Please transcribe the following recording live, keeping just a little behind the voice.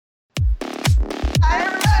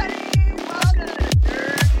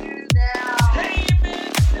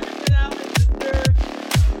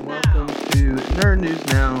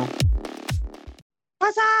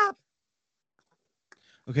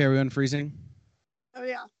Okay, are we unfreezing? Oh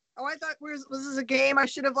yeah. Oh, I thought was this a game? I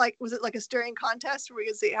should have was it like a staring contest where we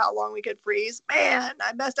could see how long we could freeze? Man,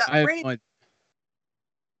 I messed up. I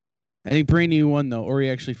think Brainy won though, or he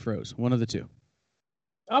actually froze. One of the two.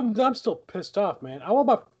 I'm still pissed off, man. I want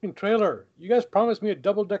my fucking trailer. You guys promised me a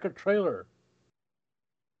double-decker trailer.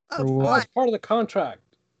 For what? That's part of the contract.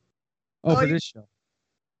 For this show.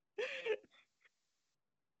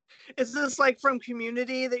 Is this like from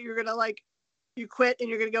Community that you're gonna you quit and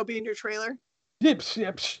you're gonna go be in your trailer?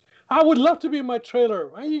 I would love to be in my trailer.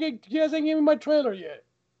 Why you guys ain't giving me my trailer yet?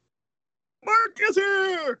 Mark is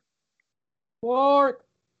here. Mark,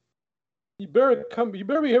 you better come. You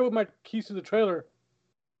better be here with my keys to the trailer.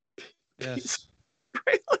 Yes.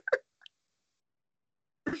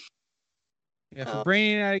 Yeah,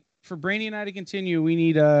 for Brainy and I to continue,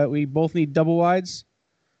 we both need double wides,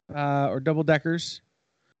 or double deckers,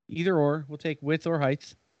 either or. We'll take width or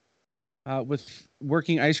height, with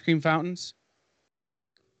working ice cream fountains.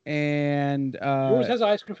 And yours has an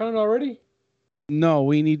ice cream fountain already?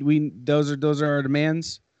 No, those are our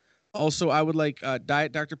demands. Also, I would like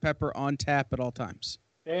Diet Dr. Pepper on tap at all times.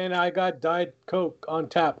 And I got Diet Coke on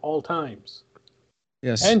tap all times.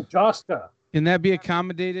 Yes. And Josta. Can that be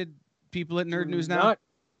accommodated, people at Nerd News now? Not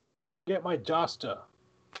get my Josta.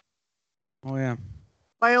 Oh, yeah.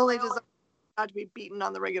 My only desire is not to be beaten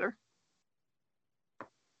on the regular.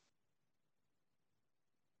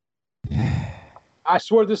 I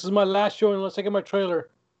swear this is my last show unless I get my trailer.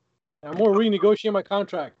 I'm going to renegotiate my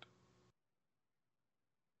contract.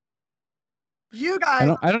 You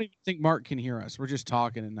guys. I don't even think Mark can hear us. We're just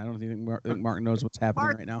talking, and I don't think Mark knows what's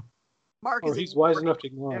happening right now. Mark is he's wise enough to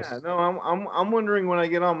ignore us. Yeah, no, I'm wondering when I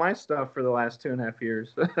get all my stuff for the last 2.5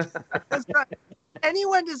 years. That's right.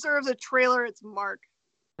 Anyone deserves a trailer, it's Mark.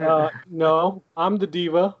 No, I'm the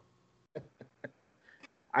diva.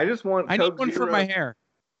 I just want. I need one for my hair.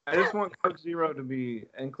 I just want Coke Zero to be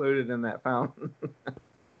included in that fountain.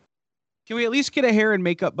 Can we at least get a hair and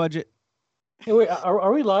makeup budget? Hey, wait,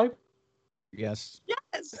 are we live? Yes.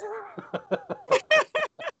 Yes.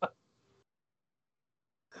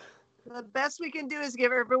 The best we can do is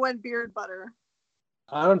give everyone beard butter.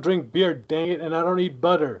 I don't drink beer, dang it, and I don't eat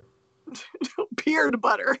butter. Beard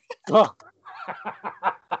butter. Oh.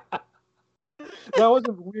 That was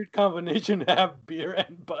a weird combination to have beer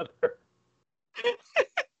and butter.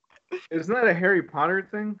 Isn't that a Harry Potter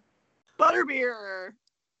thing? Butterbeer.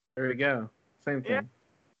 There we go. Same thing.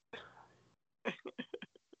 Yeah.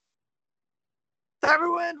 Is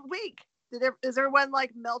everyone weak? Is everyone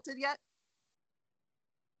melted yet?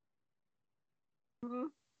 Mm-hmm.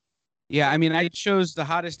 Yeah, I mean, I chose the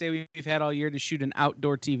hottest day we've had all year to shoot an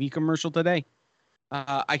outdoor TV commercial today.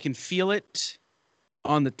 I can feel it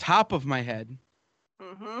on the top of my head,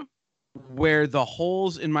 where the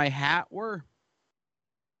holes in my hat were.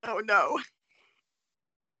 Oh no!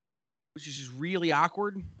 Which is just really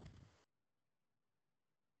awkward.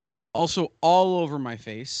 Also, all over my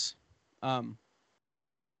face.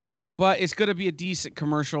 But it's going to be a decent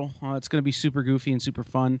commercial. It's going to be super goofy and super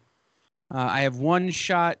fun. I have one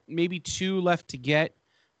shot, maybe two left to get,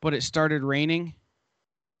 but it started raining.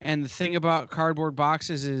 And the thing about cardboard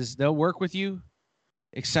boxes is they'll work with you,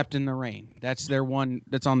 except in the rain. That's their one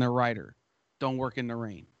that's on their rider. Don't work in the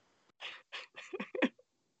rain.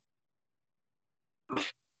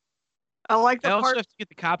 I like the I part. also have to get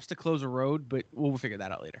the cops to close a road, but we'll figure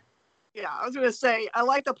that out later. Yeah, I was gonna say I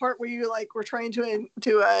like the part where you were trying to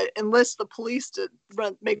enlist the police to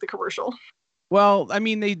make the commercial. Well, I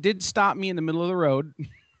mean, they did stop me in the middle of the road,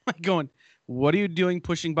 going, "What are you doing,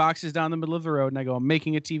 pushing boxes down the middle of the road?" And I go, "I'm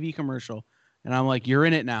making a TV commercial." And I'm like, "You're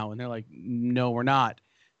in it now," and they're like, "No, we're not."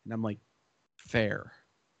 And I'm like, "Fair."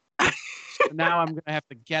 So now I'm gonna have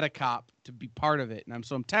to get a cop to be part of it, and I'm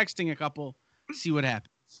texting a couple, see what happens.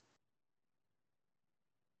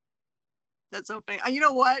 That's so funny. You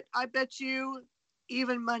know what? I bet you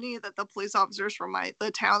even money that the police officers from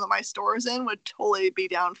the town that my store is in would totally be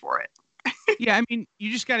down for it. Yeah, I mean,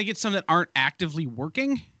 you just got to get some that aren't actively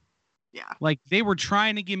working. Yeah. Like, they were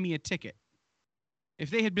trying to give me a ticket. If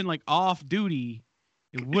they had been, off duty,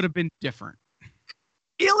 it would have been different.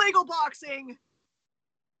 Illegal boxing!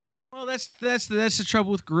 Well, that's the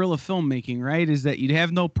trouble with guerrilla filmmaking, right? Is that you'd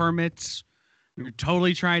have no permits. You're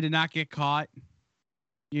totally trying to not get caught.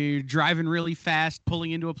 You're driving really fast,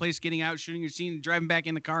 pulling into a place, getting out, shooting your scene, driving back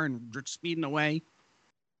in the car and speeding away.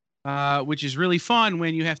 Which is really fun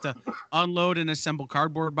when you have to unload and assemble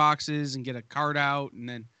cardboard boxes and get a cart out and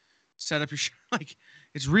then set up your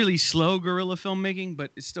it's really slow guerrilla filmmaking,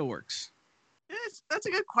 but it still works. That's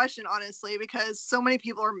a good question, honestly, because so many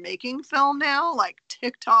people are making film now, like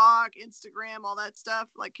TikTok, Instagram, all that stuff.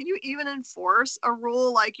 Like, can you even enforce a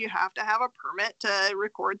rule like you have to have a permit to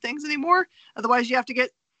record things anymore? Otherwise, you have to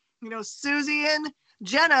get, Susie and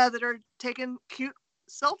Jenna that are taking cute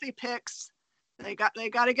selfie pics. They got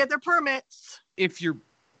to get their permits. If you're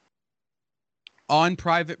on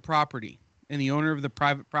private property and the owner of the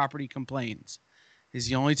private property complains, is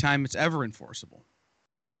the only time it's ever enforceable.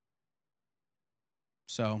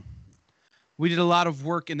 So we did a lot of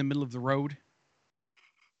work in the middle of the road.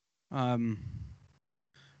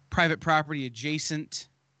 Private property adjacent.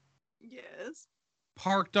 Yes.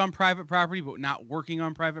 Parked on private property, but not working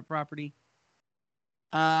on private property.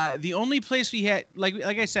 The only place we had, like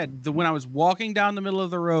I said, when I was walking down the middle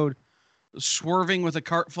of the road, swerving with a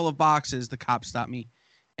cart full of boxes, the cops stopped me.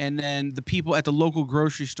 And then the people at the local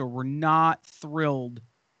grocery store were not thrilled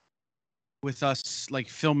with us like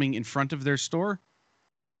filming in front of their store.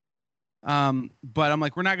 But I'm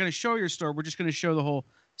like, we're not going to show your store. We're just going to show the whole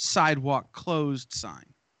sidewalk closed sign.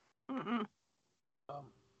 Mm-mm.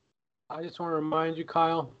 I just want to remind you,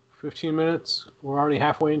 Kyle, 15 minutes. We're already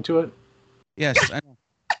halfway into it. Yes, I know.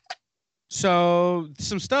 So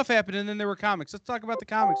some stuff happened, and then there were comics. Let's talk about the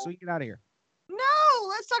comics so we can get out of here. No,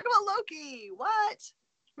 let's talk about Loki. What?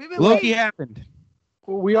 We've been Loki waiting. happened.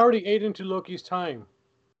 Well, we already ate into Loki's time.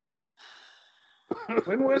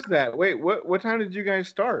 When was that? Wait, what time did you guys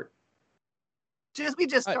start? We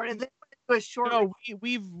just started. It was short. No,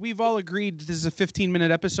 we've all agreed this is a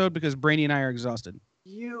 15-minute episode because Brainy and I are exhausted.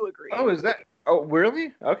 You agree. Oh, is that? Oh,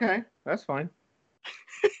 really? Okay, that's fine.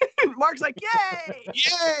 Mark's like, yay!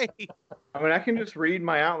 Yay! I mean, I can just read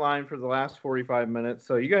my outline for the last 45 minutes.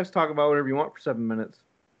 So you guys talk about whatever you want for 7 minutes.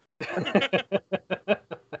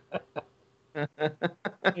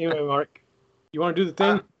 Anyway, Mark, you want to do the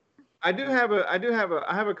thing? I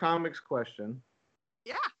have a comics question.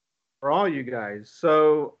 Yeah. For all you guys.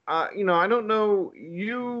 So, I don't know.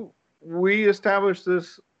 We established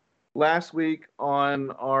this last week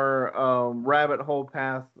on our rabbit hole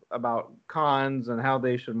path about cons and how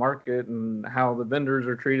they should market and how the vendors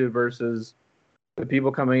are treated versus the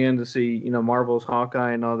people coming in to see, Marvel's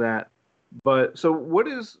Hawkeye and all that. But so what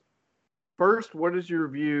is your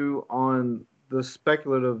view on the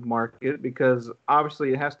speculative market? Because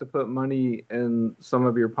obviously it has to put money in some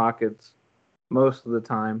of your pockets most of the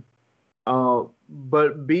time.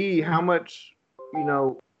 But B, how much,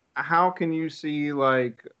 how can you see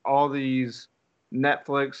like all these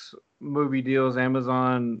Netflix movie deals,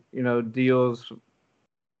 Amazon, deals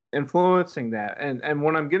influencing that? And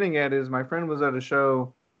what I'm getting at is my friend was at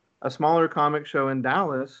a smaller comic show in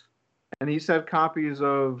Dallas, and he said copies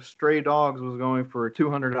of Stray Dogs was going for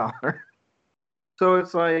 $200. So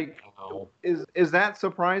it's like, Wow. is that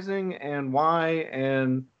surprising, and why?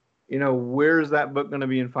 And where's that book going to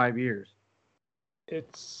be in 5 years?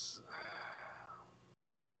 It's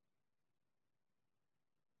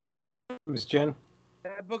Miss Jen.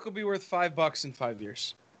 That book will be worth $5 in 5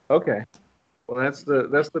 years. Okay. Well, that's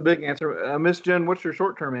the big answer. Miss Jen, what's your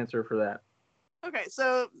short-term answer for that? Okay,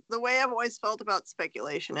 so the way I've always felt about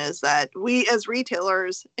speculation is that we as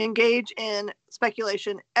retailers engage in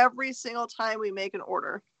speculation every single time we make an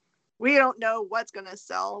order. We don't know what's going to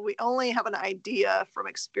sell. We only have an idea from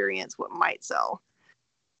experience what might sell.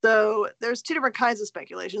 So there's two different kinds of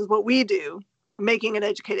speculations. What we do, making an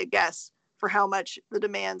educated guess for how much the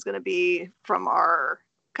demand's going to be from our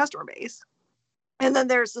customer base. And then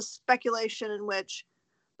there's the speculation in which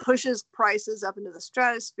pushes prices up into the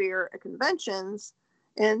stratosphere at conventions.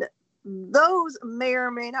 And those may or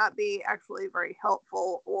may not be actually very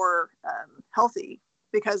helpful or healthy,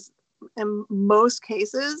 because in most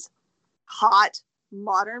cases, hot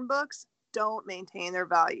modern books don't maintain their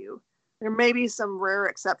value. There may be some rare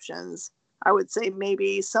exceptions. I would say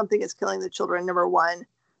maybe Something is Killing the Children, #1.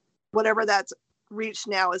 Whatever that's reached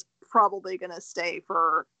now is probably going to stay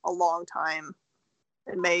for a long time.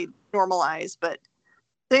 It may normalize, but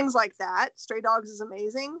things like that. Stray Dogs is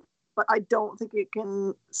amazing, but I don't think it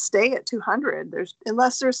can stay at 200.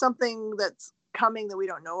 Unless there's something that's coming that we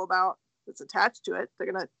don't know about that's attached to it. They're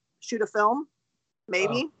going to shoot a film,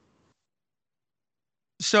 maybe.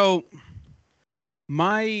 So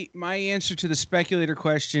my answer to the speculator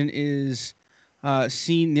question is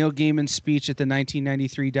seeing Neil Gaiman's speech at the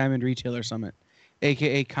 1993 Diamond Retailer Summit,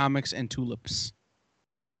 aka Comics and Tulips.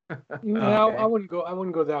 No, I wouldn't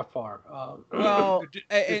go that far. Well,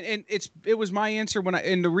 and it was my answer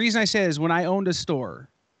and the reason I say is when I owned a store,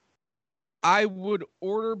 I would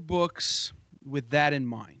order books with that in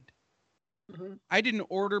mind. Mm-hmm. I didn't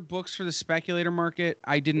order books for the speculator market.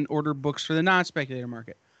 I didn't order books for the non-speculator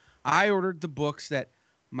market. I ordered the books that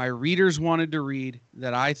my readers wanted to read,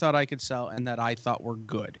 that I thought I could sell, and that I thought were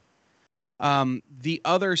good. The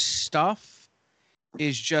other stuff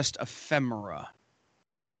is just ephemera.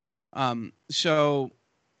 So,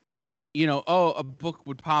 a book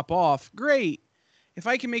would pop off. Great. If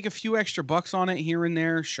I can make a few extra bucks on it here and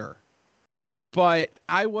there, sure. But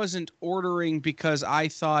I wasn't ordering because I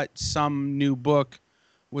thought some new book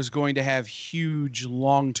was going to have huge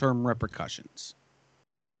long-term repercussions.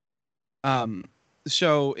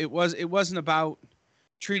 So it wasn't about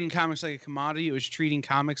treating comics like a commodity. It was treating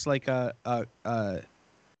comics like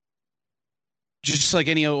just like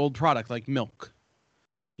any old product, like milk.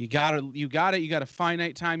 You got a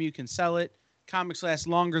finite time you can sell it. Comics last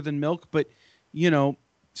longer than milk, but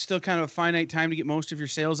still kind of a finite time to get most of your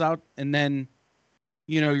sales out, and then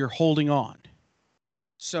you're holding on.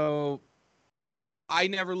 So I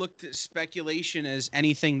never looked at speculation as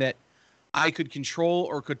anything that I could control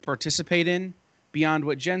or could participate in beyond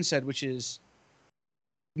what Jen said, which is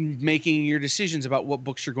making your decisions about what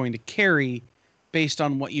books you're going to carry based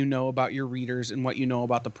on what you know about your readers and what you know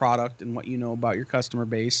about the product and what you know about your customer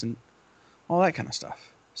base and all that kind of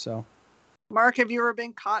stuff. So, Mark, have you ever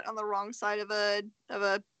been caught on the wrong side of a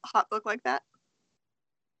hot book like that?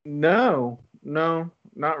 No,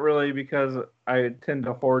 not really, because I tend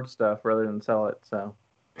to hoard stuff rather than sell it. So,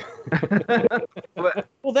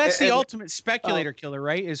 well, that's the ultimate speculator killer,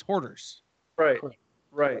 right? Is hoarders. Right.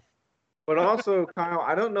 But also, Kyle,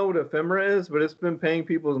 I don't know what ephemera is, but it's been paying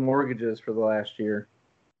people's mortgages for the last year.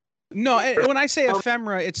 No, when I say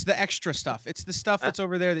ephemera, it's the extra stuff. It's the stuff that's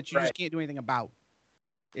over there that you just can't do anything about.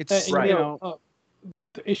 It's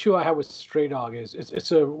the issue I have with Stray Dog is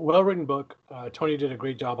it's a well-written book. Tony did a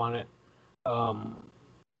great job on it.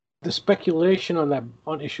 The speculation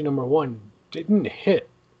on issue number 1 didn't hit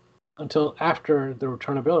until after the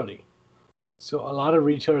returnability. So a lot of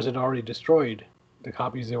retailers had already destroyed the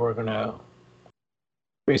copies they were going to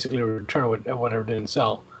basically return whatever didn't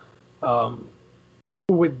sell.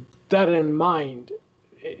 With that in mind,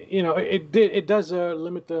 it does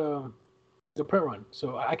limit the print run.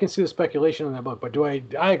 So I can see the speculation on that book, but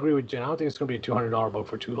I agree with Jen. I don't think it's going to be a $200 book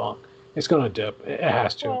for too long. It's going to dip. It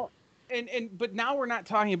has to. Well, but now we're not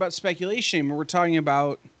talking about speculation. We're talking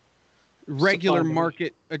about regular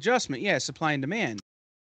market adjustment. Yeah, supply and demand.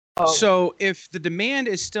 So if the demand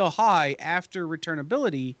is still high after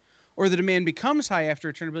returnability, or the demand becomes high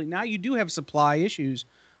after returnability, now you do have supply issues,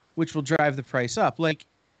 which will drive the price up. Like,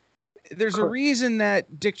 there's a reason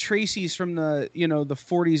that Dick Tracy's from the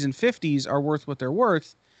 40s and 50s are worth what they're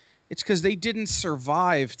worth. It's because they didn't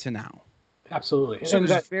survive to now. Absolutely. So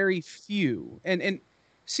there's very few. And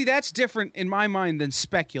see, that's different in my mind than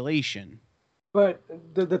speculation. But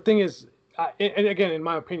the thing is, and again, in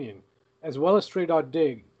my opinion, as well as Stray Dog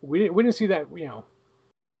Dig, we didn't see that, we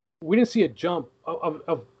didn't see a jump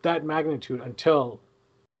of that magnitude until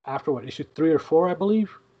after issue 3 or 4, I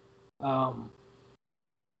believe.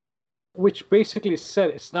 Which basically said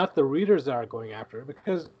it's not the readers that are going after it,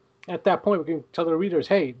 because at that point we can tell the readers,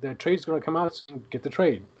 hey, the trade's going to come out, so get the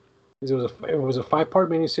trade. It was a 5-part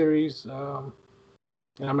miniseries,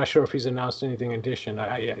 and I'm not sure if he's announced anything in addition.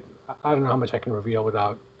 I don't know how much I can reveal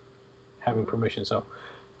without having permission. So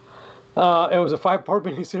it was a 5-part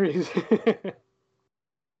miniseries.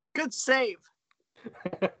 Good save.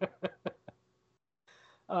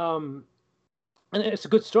 And it's a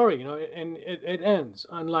good story, and it ends.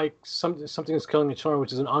 Unlike Something is Killing the Children,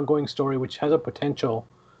 which is an ongoing story, which has a potential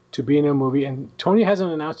to be in a movie. And Tony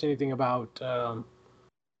hasn't announced anything about a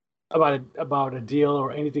deal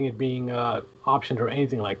or anything it being optioned or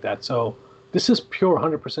anything like that. So this is pure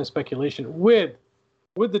 100% speculation with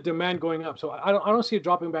the demand going up. So I don't see it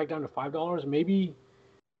dropping back down to $5.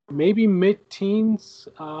 Maybe mid-teens,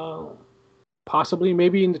 possibly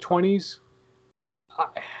maybe in the 20s.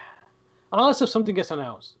 Unless if something gets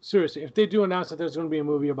announced. Seriously, if they do announce that there's going to be a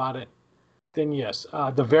movie about it, then yes.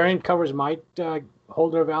 The variant covers might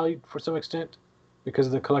hold their value for some extent because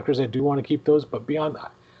of the collectors that do want to keep those. But beyond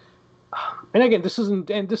that, and again, this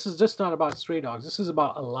is just not about Stray Dogs. This is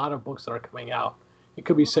about a lot of books that are coming out. It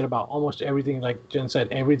could be said about almost everything, like Jen said,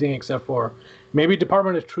 everything except for maybe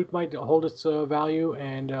Department of Truth might hold its value,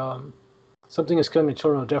 and Something is Killing the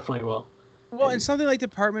Children definitely will. Well, and something like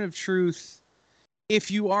Department of Truth, if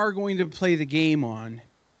you are going to play the game on,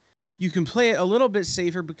 you can play it a little bit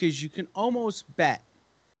safer because you can almost bet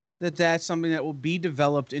that that's something that will be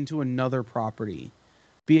developed into another property.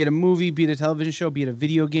 Be it a movie, be it a television show, be it a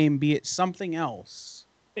video game, be it something else.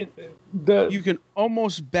 You can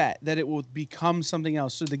almost bet that it will become something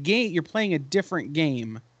else. So the game, you're playing a different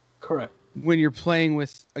game. Correct. When you're playing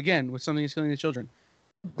with Something is Killing the Children.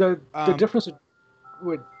 The difference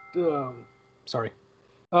with sorry.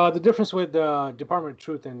 The difference with Department of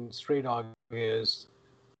Truth and Stray Dog is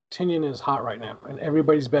Tinian is hot right now, and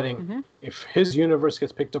everybody's betting if his universe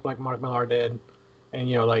gets picked up like Mark Millar did,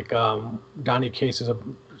 and like Donny Cates is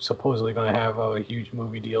supposedly going to have huge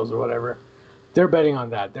movie deals or whatever. They're betting on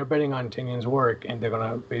that. They're betting on Tinian's work, and they're going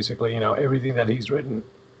to basically, everything that he's written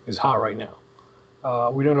is hot right now.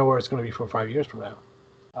 We don't know where it's going to be for 5 years from now.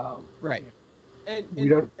 Right. And we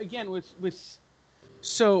don't. Again,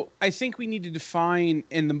 so I think we need to define,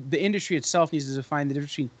 and the industry itself needs to define the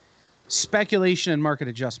difference between speculation and market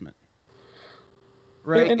adjustment.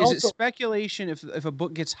 Right? And Is also, it speculation if a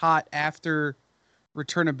book gets hot after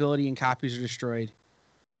returnability and copies are destroyed?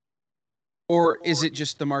 Or is it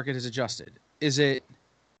just the market has adjusted? Is it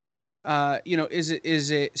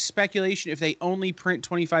is it speculation if they only print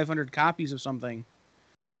 2,500 copies of something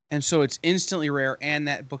and so it's instantly rare and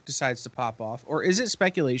that book decides to pop off? Or is it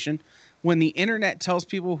speculation when the internet tells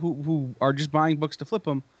people who are just buying books to flip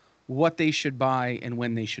them what they should buy and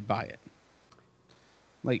when they should buy it?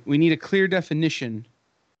 Like, we need a clear definition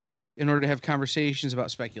in order to have conversations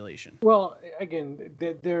about speculation. Well, again,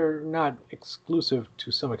 they're not exclusive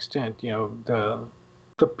to some extent.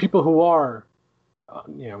 The people who are,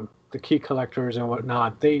 the key collectors and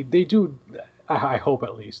whatnot, they do, I hope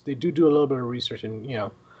at least, they do a little bit of research, and,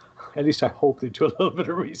 at least I hope they do a little bit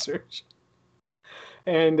of research.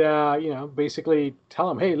 And, basically tell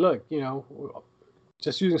them, hey, look,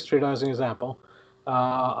 just using Stray Dog as an example,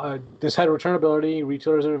 this had returnability.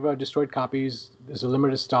 Retailers have destroyed copies. There's a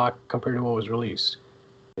limited stock compared to what was released.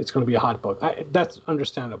 It's going to be a hot book. That's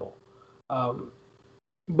understandable. But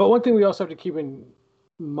one thing we also have to keep in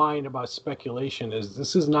mind about speculation is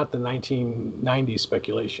this is not the 1990s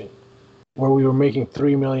speculation where we were making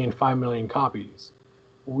 3 million, 5 million copies.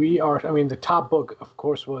 The top book, of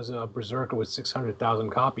course, was Berserker with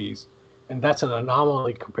 600,000 copies, and that's an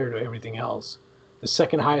anomaly compared to everything else. The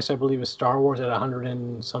second highest, I believe, is Star Wars at 100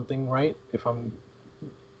 and something, right?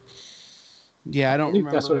 Yeah, I don't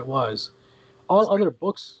remember. That's what it was. All other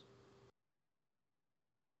books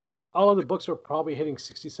are probably hitting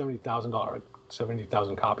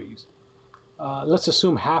 $70,000 copies. Let's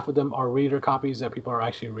assume half of them are reader copies that people are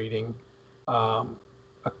actually reading. A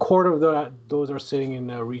quarter of those are sitting in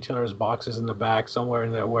retailers' boxes in the back somewhere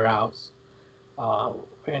in the warehouse,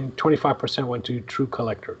 and 25% went to true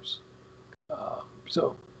collectors.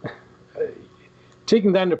 So,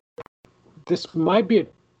 taking that into, this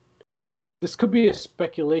could be a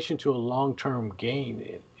speculation to a long-term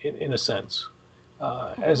gain in a sense,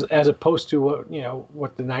 as opposed to what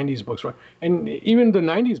the 90s books were, and even the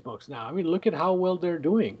 90s books now. I mean, look at how well they're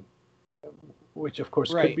doing, which of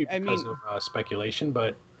course could be because of speculation.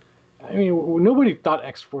 But I mean, nobody thought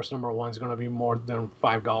X-Force #1 is going to be more than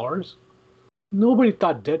 $5. Nobody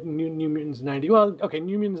thought New Mutants 90. Well, okay,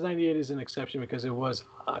 New Mutants 98 is an exception because it was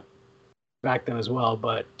hot back then as well.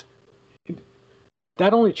 But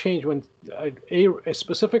that only changed when a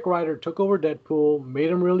specific writer took over Deadpool, made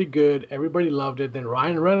him really good. Everybody loved it. Then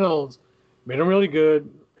Ryan Reynolds made him really good.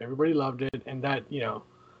 Everybody loved it. And that,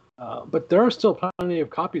 but there are still plenty of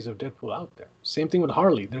copies of Deadpool out there. Same thing with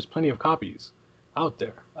Harley. There's plenty of copies out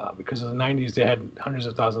there because of the 90s. They had hundreds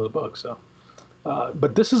of thousands of books. So.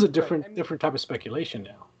 But this is a different type of speculation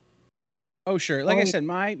now. Oh, sure. Like I said,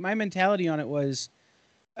 my mentality on it was,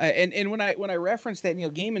 and when I referenced that Neil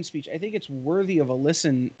Gaiman speech, I think it's worthy of a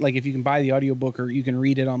listen. Like if you can buy the audiobook or you can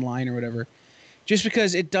read it online or whatever, just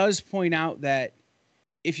because it does point out that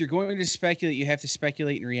if you're going to speculate, you have to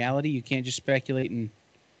speculate in reality. You can't just speculate in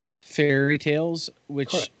fairy tales,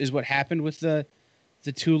 which is what happened with the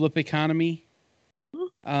tulip economy.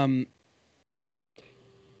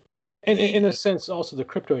 And in a sense, also the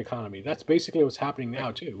crypto economy. That's basically what's happening now,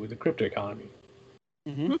 too, with the crypto economy.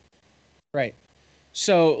 Mm-hmm. Right.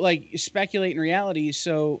 So, like, speculate in reality.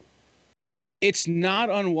 So, it's not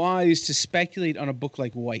unwise to speculate on a book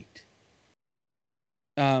like White.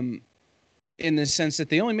 In the sense that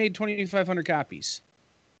they only made 2,500 copies.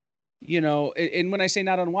 And when I say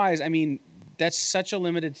not unwise, I mean, that's such a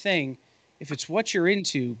limited thing. If it's what you're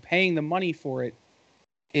into, paying the money for it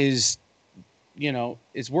is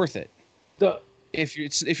worth it.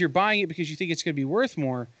 If you're buying it because you think it's going to be worth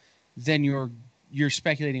more, then you're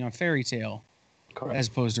speculating on fairy tale, as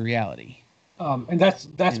opposed to reality. And that's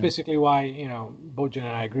basically why Bojan and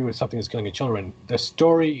I agree with Something Is Killing Your Children. The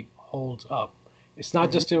story holds up. It's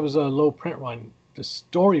not just it was a low print run. The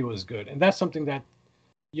story was good, and that's something that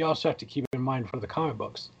you also have to keep in mind for the comic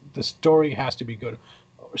books. The story has to be good,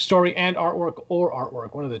 story and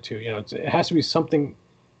artwork, one of the two. It has to be something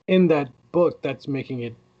in that book that's making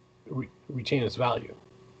it retain its value.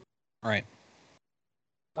 Right.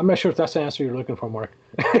 I'm not sure if that's the answer you're looking for, Mark.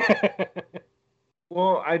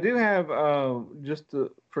 Well, I do have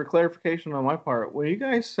for clarification on my part. When you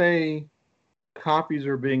guys say copies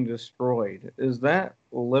are being destroyed, is that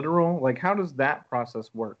literal? Like, how does that process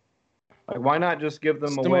work? Like, why not just give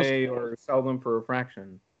them It's the most away or sell them for a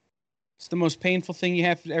fraction? it's the most painful thing you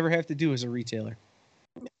ever have to do as a retailer.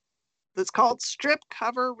 It's called strip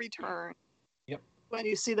cover return. Yep. When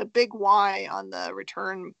you see the big Y on the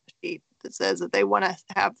return sheet that says that they want to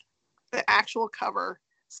have the actual cover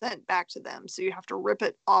sent back to them, so you have to rip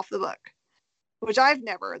it off the book. Which I've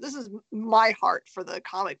never. This is my heart for the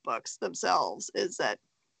comic books themselves. Is that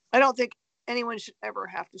I don't think anyone should ever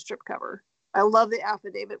have to strip cover. I love the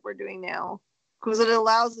affidavit we're doing now, because what it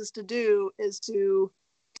allows us to do is to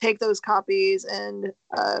take those copies and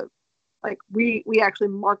like we actually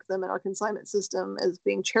mark them in our consignment system as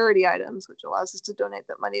being charity items, which allows us to donate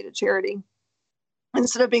that money to charity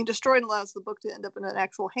instead of being destroyed. And allows the book to end up in an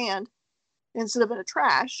actual hand instead of in a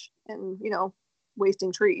trash and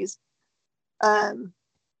wasting trees,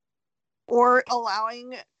 or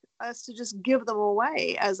allowing us to just give them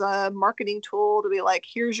away as a marketing tool to be like,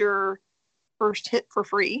 here's your first hit for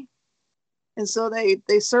free. And so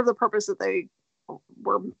they serve the purpose that they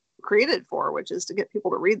were created for, which is to get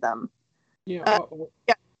people to read them. Yeah.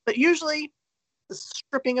 Yeah, but usually the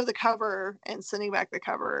stripping of the cover and sending back the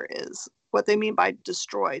cover is what they mean by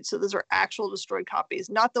destroyed. So those are actual destroyed copies,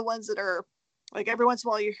 not the ones that are like every once in a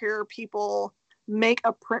while you hear people make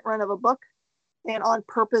a print run of a book and on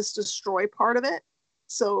purpose destroy part of it,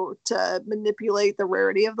 so to manipulate the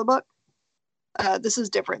rarity of the book. This is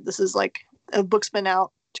different. This is like a book's been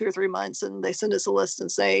out 2 or 3 months and they send us a list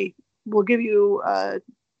and say, we'll give you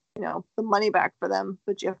the money back for them,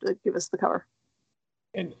 but you have to give us the cover.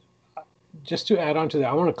 And just to add on to that,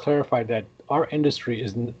 I want to clarify that our industry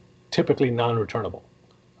is typically non-returnable.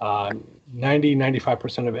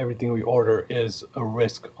 95% of everything we order is a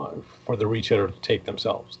risk for the retailer to take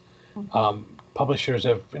themselves. Mm-hmm. Publishers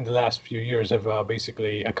have, in the last few years, have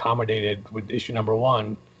basically accommodated with issue number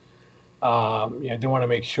 1. They want to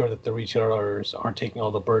make sure that the retailers aren't taking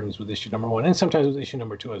all the burdens with issue number 1, and sometimes with issue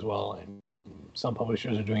number 2 as well. And some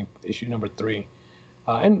publishers are doing issue number 3.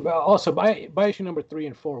 And also by issue number 3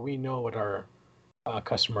 and 4, we know what our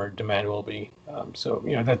customer demand will be. So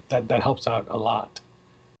that helps out a lot.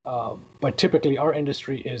 But typically our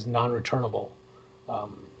industry is non-returnable.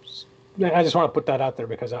 I just want to put that out there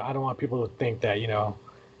because I don't want people to think that,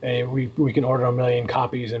 hey, we can order 1 million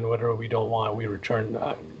copies and whatever we don't want, we return.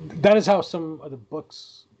 That is how some of the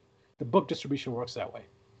book distribution works that way.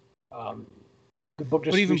 The book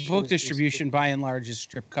distribution, but even book distribution, by and large, is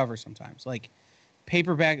strip cover sometimes. Like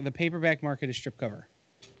the paperback market is strip cover.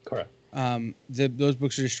 Correct. Those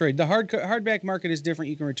books are destroyed. The hardback market is different.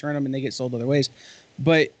 You can return them and they get sold other ways.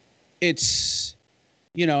 But it's,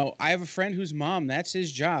 I have a friend whose mom, that's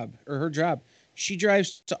his job or her job. She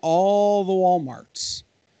drives to all the Walmarts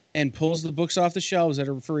and pulls the books off the shelves that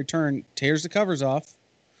are for return, tears the covers off,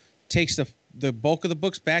 takes the bulk of the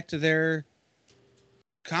books back to their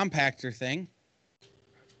compactor thing,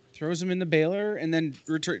 throws them in the baler, and then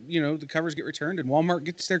the covers get returned and Walmart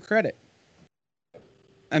gets their credit.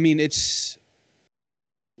 I mean, I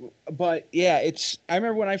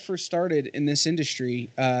remember when I first started in this industry,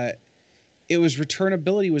 it was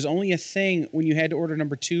returnability was only a thing when you had to order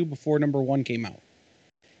number 2 before number 1 came out.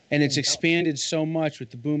 And it's expanded so much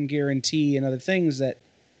with the boom guarantee and other things that,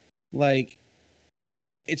 like,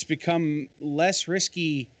 it's become less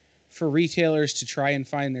risky for retailers to try and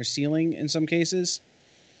find their ceiling in some cases.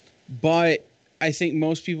 But I think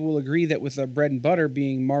most people will agree that with the bread and butter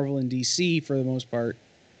being Marvel and DC for the most part,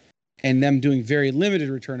 and them doing very limited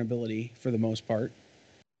returnability for the most part,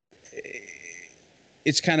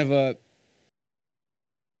 it's kind of a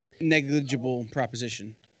negligible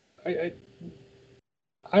proposition. I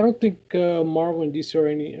don't think Marvel and DC are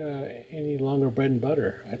any longer bread and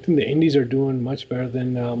butter. I think the indies are doing much better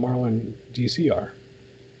than Marvel and DC are.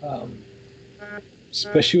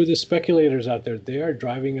 Especially with the speculators out there, they are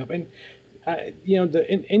driving up, and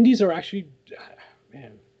the indies are actually,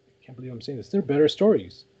 man, I can't believe I'm saying this. They're better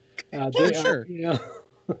stories. Sure.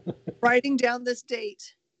 Writing down this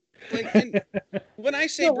date. Like, when I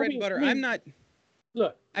say bread and butter, I'm not.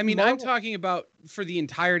 Look, I'm talking about for the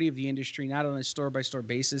entirety of the industry, not on a store by store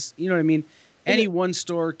basis. You know what I mean? Any one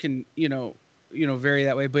store can, vary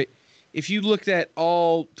that way. But if you looked at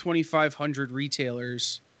all 2,500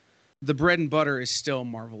 retailers, the bread and butter is still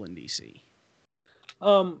Marvel and DC.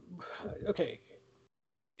 Okay.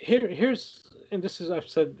 Here's, and this is, I've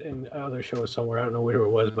said in other shows somewhere, I don't know where it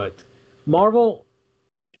was, but Marvel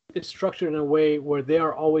is structured in a way where they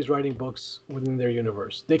are always writing books within their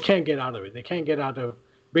universe. They can't get out of it. They can't get out of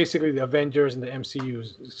basically the Avengers and the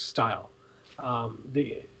MCU style.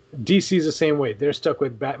 The DC is the same way. They're stuck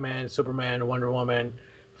with Batman, Superman, Wonder Woman,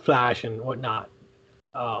 Flash, and whatnot.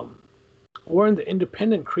 Or in the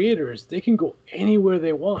independent creators, they can go anywhere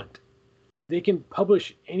they want. They can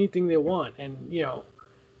publish anything they want, and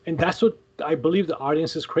and that's what I believe the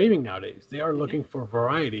audience is craving nowadays. They are looking for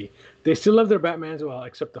variety. They still love their Batmans, well,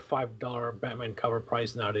 except the $5 Batman cover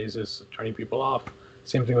price nowadays is turning people off.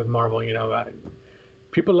 Same thing with Marvel.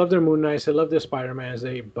 People love their Moon Knights, they love their Spider-Mans,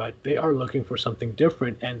 but they are looking for something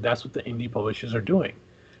different, and that's what the indie publishers are doing.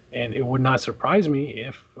 And it would not surprise me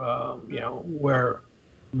if, where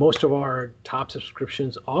most of our top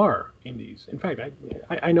subscriptions are indies. In fact,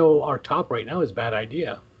 I know our top right now is Bad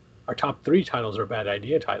Idea. Our top 3 titles are Bad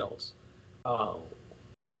Idea titles,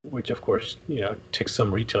 which of course, ticks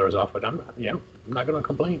some retailers off, but I'm not going to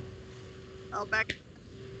complain. I'll back.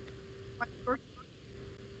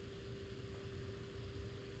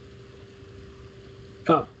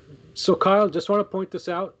 So Kyle, just want to point this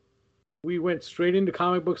out. We went straight into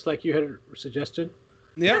comic books like you had suggested.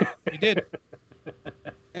 Yeah, we did.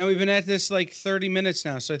 And we've been at this like 30 minutes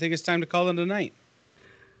now, so I think it's time to call it a night.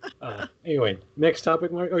 Anyway, next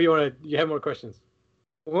topic, Mark. Or you have more questions?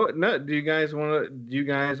 Well, no. Do you guys want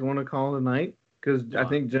to call it a night? Because I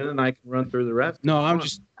think Jen and I can run through the rest. No, I'm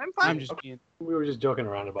fine. We were just joking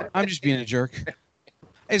around about it. I'm just being a jerk.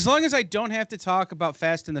 As long as I don't have to talk about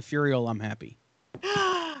Fast and the Furious, I'm happy.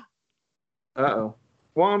 Uh-oh.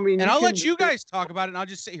 Well, I mean, and I'll let you guys talk about it, and I'll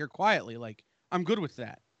just sit here quietly. Like, I'm good with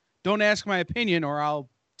that. Don't ask my opinion, or I'll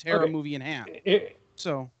tear a movie in half.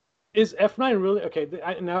 So, is F9 really okay?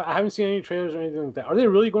 Now I haven't seen any trailers or anything like that. Are they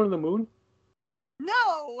really going to the moon?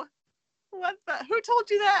 No. What the? Who told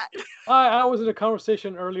you that? I was in a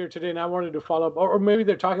conversation earlier today, and I wanted to follow up, or maybe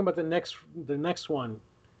they're talking about the next one.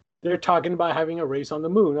 They're talking about having a race on the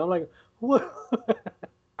moon. I'm like, what?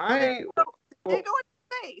 They go into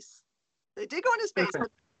space. They did go into space.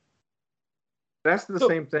 That's the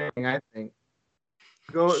same thing, I think.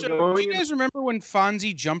 Do you guys remember when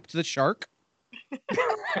Fonzie jumped the shark?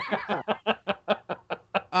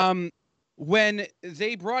 When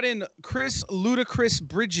they brought in Chris Ludacris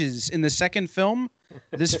Bridges in the second film,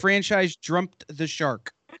 this franchise jumped the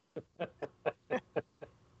shark.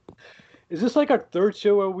 Is this like our third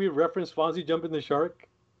show where we reference Fonzie jumping the shark?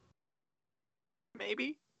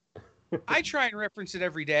 Maybe. I try and reference it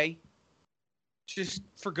every day, just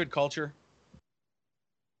for good culture.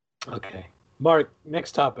 Okay. Mark,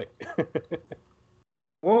 next topic.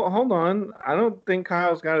 Well, hold on. I don't think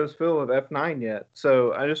Kyle's got his fill of F9 yet.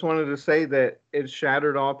 So I just wanted to say that it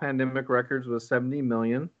shattered all pandemic records with 70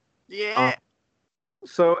 million. Yeah.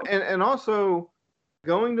 So, and also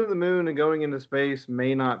going to the moon and going into space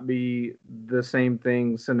may not be the same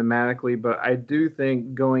thing cinematically, but I do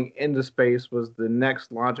think going into space was the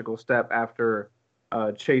next logical step after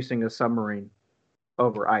chasing a submarine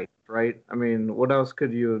over ice, right? I mean, what else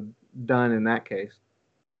could you have done in that case?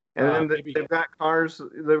 And then they've got cars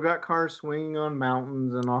swinging on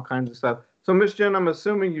mountains and all kinds of stuff. So, Miss Jen, I'm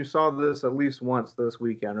assuming you saw this at least once this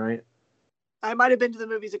weekend, right? I might have been to the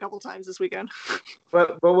movies a couple times this weekend.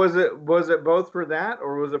 But was it both for that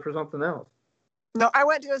or was it for something else? No, I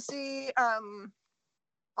went to go see.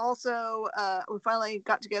 Also, we finally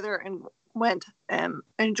got together and went and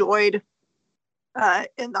enjoyed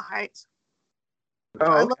In the Heights.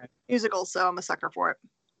 Oh, I love musicals, so I'm a sucker for it.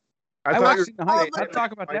 I watched In the Heights. I'll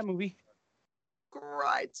talk about that movie.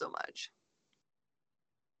 Cried so much.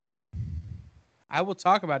 I will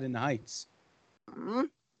talk about In the Heights. Mm-hmm.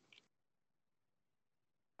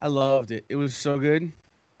 I loved it. It was so good.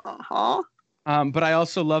 Uh-huh. But I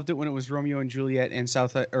also loved it when it was Romeo and Juliet and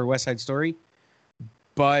West Side Story.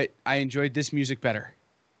 But I enjoyed this music better.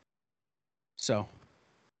 So.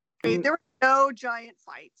 There were no giant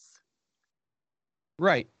fights.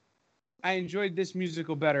 Right. I enjoyed this music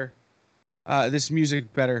better,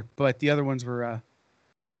 but the other ones were,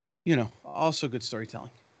 also good storytelling.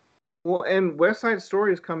 Well, and West Side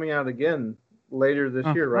Story is coming out again later this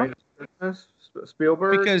year, right?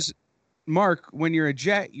 Spielberg? Because, Mark, when you're a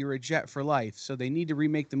jet for life. So they need to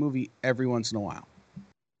remake the movie every once in a while.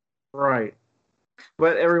 Right.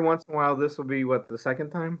 But every once in a while, this will be, what, the second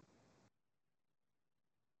time?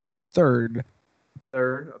 Third,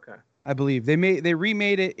 okay. I believe. They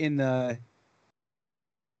remade it in the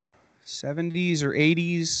 70s or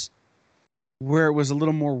 80s, where it was a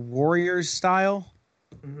little more Warriors style.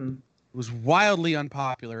 Mm-hmm. It was wildly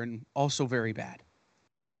unpopular and also very bad.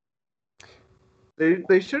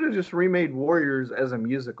 They should have just remade Warriors as a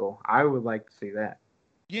musical. I would like to see that.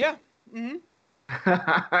 Yeah. Mm-hmm.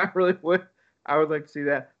 I really would. I would like to see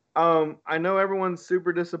that. I know everyone's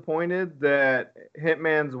super disappointed that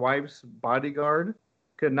Hitman's wife's bodyguard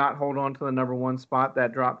could not hold on to the number one spot.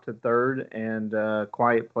 That dropped to third, and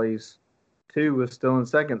Quiet Place 2 was still in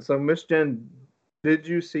second. So, Miss Jen, did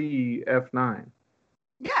you see F9?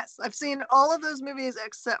 Yes, I've seen all of those movies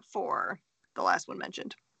except for the last one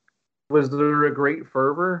mentioned. Was there a great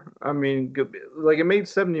fervor? I mean, like it made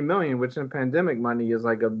 70 million, which in pandemic money is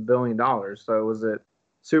like $1 billion. So was it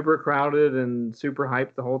super crowded and super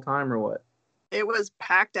hyped the whole time, or what? It was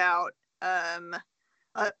packed out. A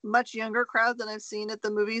much younger crowd than I've seen at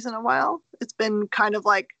the movies in a while. It's been kind of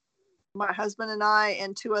like my husband and I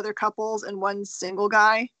and two other couples and one single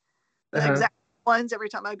guy. The exact ones every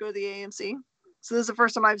time I go to the AMC. So this is the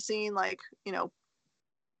first time I've seen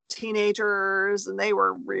teenagers, and they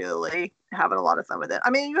were really having a lot of fun with it. I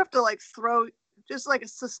mean, you have to throw just a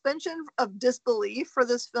suspension of disbelief for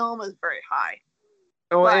this film is very high.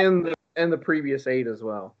 Oh, but, and the previous 8 as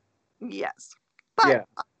well. Yes, but yeah,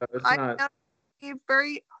 it's not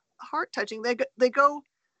very heart touching. They go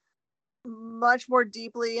much more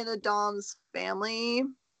deeply into Dom's family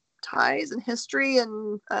ties and history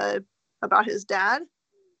and about his dad,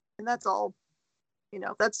 and that's all.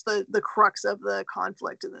 That's the crux of the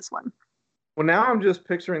conflict in this one. Well, now I'm just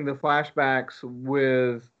picturing the flashbacks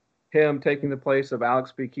with him taking the place of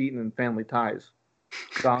Alex P. Keaton in Family Ties.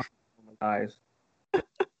 Family Ties.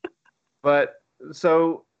 But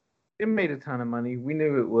so it made a ton of money. We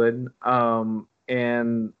knew it would.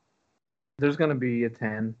 And there's going to be a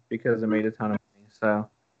 10 because it made a ton of money. So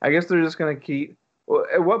I guess they're just going to keep. Well,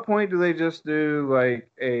 at what point do they just do like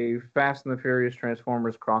a Fast and the Furious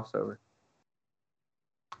Transformers crossover?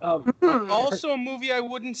 Also a movie I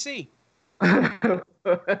wouldn't see.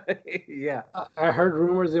 Yeah. I heard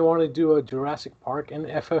rumors they want to do a Jurassic Park and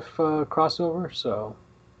FF crossover, so.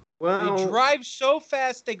 Well, they drive so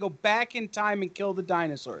fast they go back in time and kill the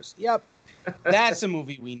dinosaurs. Yep. That's a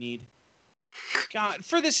movie we need. God,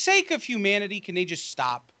 for the sake of humanity, can they just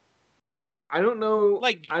stop? I don't know.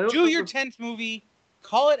 Do your 10th movie,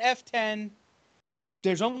 call it F10.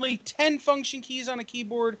 There's only 10 function keys on a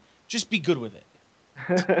keyboard. Just be good with it.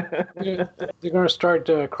 They're going to start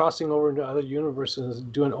crossing over into other universes,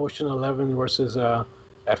 doing Ocean 11 versus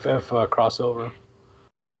FF crossover.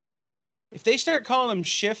 If they start calling them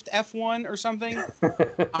Shift F1 or something,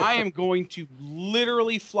 I am going to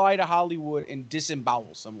literally fly to Hollywood and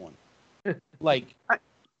disembowel someone.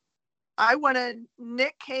 I want a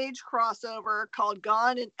Nick Cage crossover called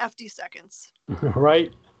Gone in FD Seconds.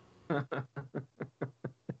 Right?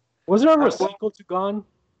 Was there ever a sequel to Gone?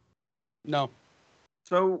 No.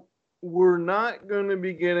 So we're not going to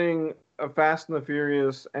be getting a Fast and the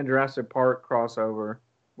Furious and Jurassic Park crossover.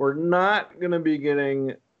 We're not going to be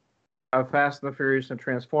getting a Fast and the Furious and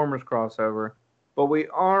Transformers crossover, but we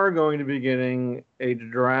are going to be getting a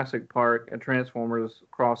Jurassic Park and Transformers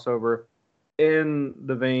crossover in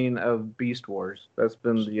the vein of Beast Wars. That's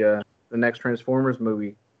been the next Transformers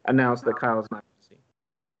movie announced that Kyle's not going to see.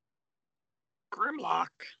 Grimlock.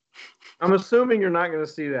 I'm assuming you're not going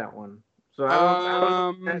to see that one. So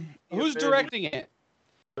I don't who's directing it?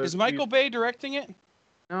 Is Michael Bay directing it?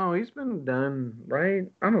 No, he's been done, right?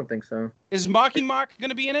 I don't think so. Is Mocky Mock going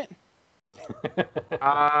to be in it?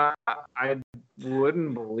 I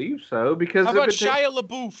wouldn't believe so because how about Shia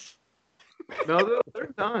LaBeouf? No,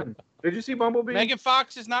 they're done. Did you see Bumblebee? Megan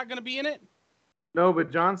Fox is not going to be in it. No, but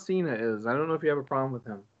John Cena is. I don't know if you have a problem with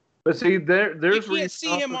him. But see, there's you can't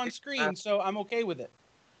see him on screen, so I'm okay with it.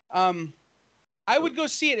 I would go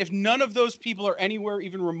see it if none of those people are anywhere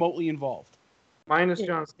even remotely involved. Minus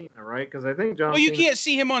John Cena, right? Because I think John. Well, you can't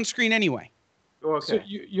see him on screen anyway. Oh, okay. So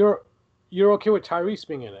you're okay with Tyrese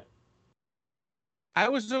being in it? I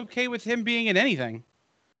was okay with him being in anything.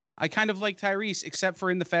 I kind of like Tyrese, except for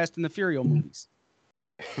in the Fast and the Furious movies.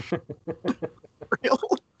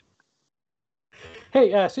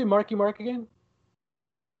 Hey, say Marky Mark again.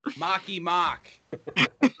 Mocky Mock.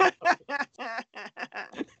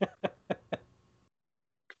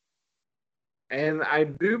 And I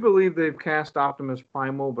do believe they've cast Optimus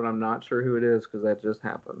Primal, but I'm not sure who it is because that just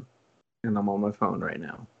happened, and I'm on my phone right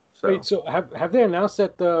now. So, wait, so have they announced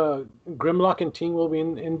that the Grimlock and team will be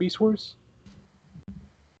in Beast Wars?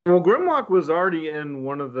 Well, Grimlock was already in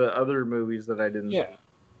one of the other movies that I didn't see.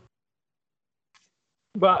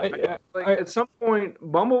 But at some point,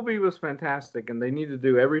 Bumblebee was fantastic, and they need to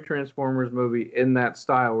do every Transformers movie in that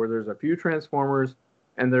style where there's a few Transformers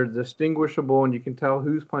and they're distinguishable and you can tell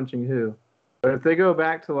who's punching who. But if they go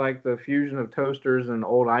back to like the fusion of toasters and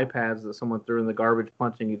old iPads that someone threw in the garbage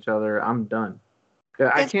punching each other, I'm done.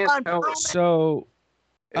 I can't tell. So,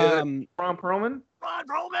 Ron Perlman? Ron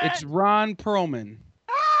Perlman. It's Ron Perlman.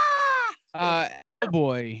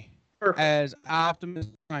 Boy, Perfect. as Optimus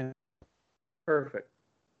Prime. Perfect.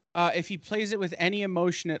 If he plays it with any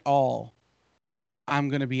emotion at all, I'm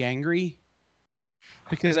gonna be angry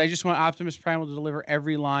because I just want Optimus Primal to deliver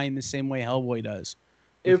every line the same way Hellboy does,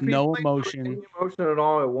 with If he no plays with emotion. any emotion at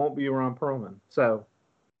all, it won't be Ron Perlman. So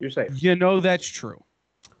you're safe. You know that's true.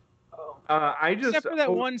 I just Except for that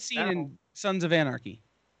hope one scene now- in Sons of Anarchy.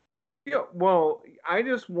 Yeah, well, I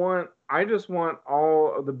just want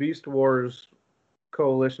all of the Beast Wars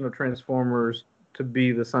coalition of Transformers to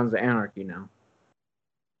be the Sons of Anarchy now.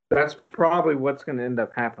 That's probably what's going to end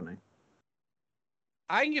up happening.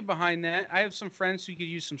 I can get behind that. I have some friends who could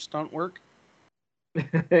use some stunt work.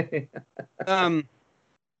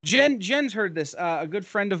 Jen's heard this. A good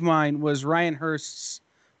friend of mine was Ryan Hurst's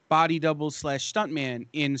body double / stuntman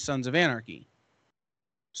in Sons of Anarchy.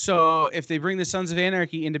 So if they bring the Sons of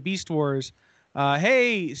Anarchy into Beast Wars,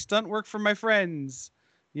 hey, stunt work for my friends,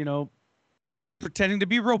 pretending to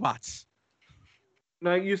be robots.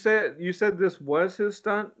 Now you said this was his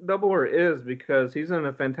stunt double or is, because he's in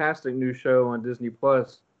a fantastic new show on Disney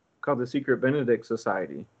Plus called The Secret Benedict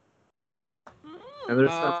Society. And there's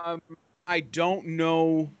I don't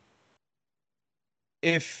know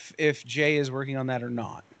if Jay is working on that or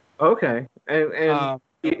not. okay, and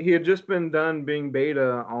he had just been done being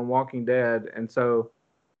beta on Walking Dead, and so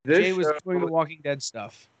this Jay was show, doing the Walking Dead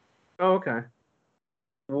stuff. Oh, okay.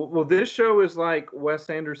 Well, this show is like Wes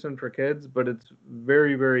Anderson for kids, but it's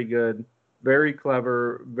very, very good, very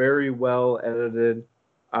clever, very well edited,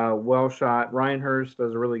 well shot. Ryan Hurst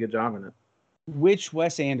does a really good job in it. Which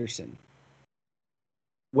Wes Anderson?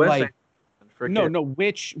 Wes Like, Anderson for No,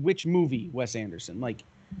 kids. which movie Wes Anderson? Like,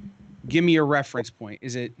 give me a reference point.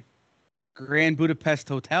 Is it Grand Budapest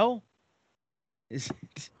Hotel? Is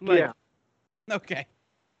it Yeah. Okay.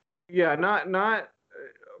 Yeah, not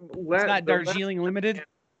It's not Darjeeling Limited.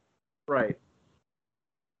 Right.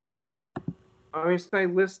 I mean,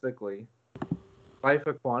 stylistically, Life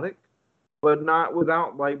Aquatic, but not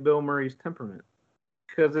without like Bill Murray's temperament,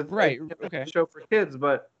 because it's Okay. a show for kids.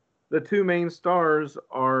 But the two main stars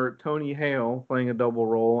are Tony Hale playing a double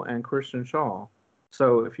role and Christian Shaw.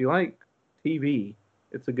 So if you like TV,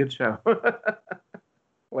 it's a good show.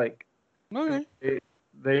 Like, Okay.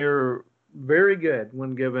 they're very good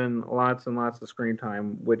when given lots and lots of screen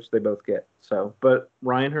time, which they both get. So, but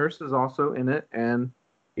Ryan Hurst is also in it, and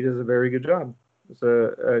he does a very good job. It's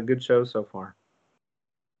a good show so far.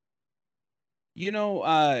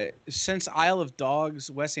 Since Isle of Dogs,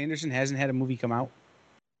 Wes Anderson hasn't had a movie come out.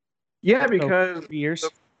 Yeah, So, because 3 years. 4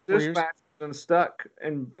 this years. batch has been stuck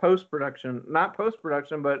in post-production. Not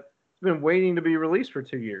post-production, but it's been waiting to be released for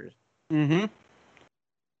 2 years. Mm-hmm.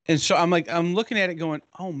 And so I'm looking at it going,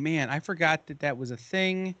 oh man, I forgot that was a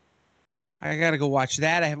thing. I gotta go watch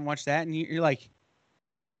that. I haven't watched that. And you're like,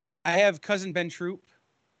 I have Cousin Ben Troop,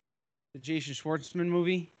 the Jason Schwartzman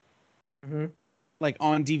movie, Mm-hmm. like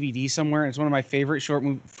on DVD somewhere. It's one of my favorite short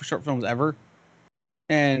films ever.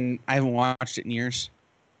 And I haven't watched it in years.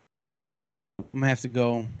 I'm gonna have to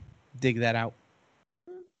go dig that out.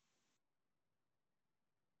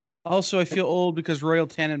 Also, I feel old because Royal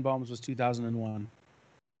Tenenbaums was 2001.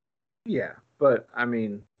 Yeah, but I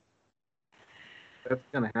mean, that's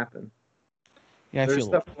gonna happen. Yeah, I There's feel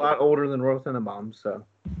stuff old. a lot older than Royal Tenenbaums, so.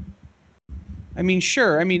 I mean,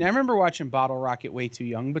 sure. I mean, I remember watching Bottle Rocket way too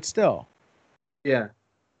young, but still. Yeah.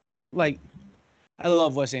 Like, I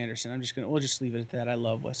love Wes Anderson. We'll just leave it at that. I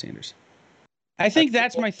love Wes Anderson. I think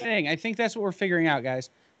that's my thing. I think that's what we're figuring out, guys.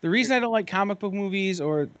 The reason I don't like comic book movies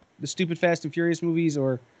or the stupid Fast and Furious movies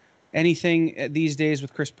or anything these days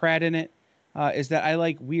with Chris Pratt in it is that I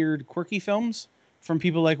like weird, quirky films from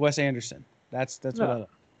people like Wes Anderson. That's what I like.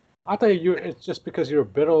 I thought it's just because you're a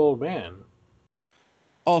bitter old man.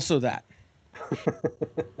 Also that.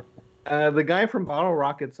 The guy from Bottle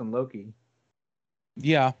Rockets and Loki.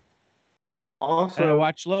 Yeah. And I Also,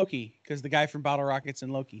 watch Loki because the guy from Bottle Rockets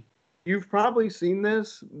and Loki. you've probably seen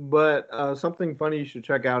this, but something funny you should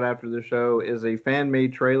check out after the show is a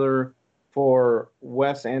fan-made trailer for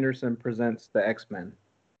Wes Anderson Presents the X-Men.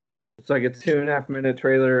 It's like a 2.5-minute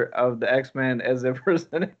trailer of the X-Men as if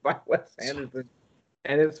presented by Wes Anderson,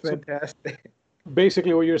 and it's fantastic.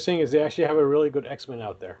 Basically, what you're saying is they actually have a really good X-Men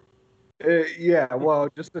out there. Yeah, well,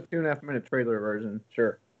 just the 2.5-minute trailer version,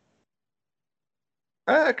 sure.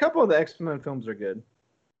 A couple of the X-Men films are good.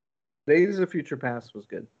 Days of Future Past was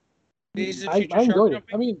good. Days of I Future enjoyed Shark it.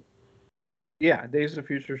 Jumping? I mean, Yeah, Days of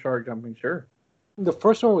Future Shark Jumping, sure. the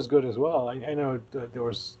first one was good as well. I know there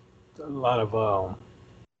was a lot of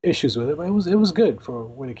issues with it, but it was good for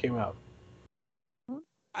when it came out.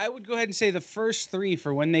 I would go ahead and say the first 3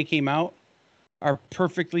 for when they came out are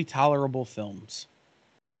perfectly tolerable films.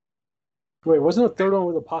 Wait, wasn't the third one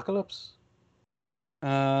with Apocalypse?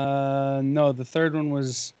 No, the third one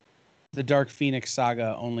was the Dark Phoenix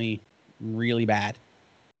saga, only really bad.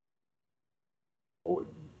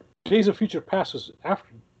 Days of Future Past was after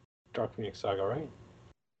Dark Phoenix Saga, right?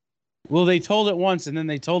 Well, they told it once and then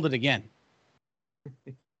they told it again.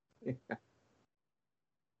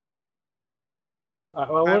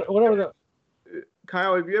 Whatever the.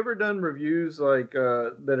 Kyle, have you ever done reviews like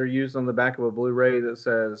that are used on the back of a Blu-ray that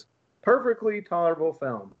says "perfectly tolerable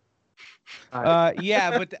film"?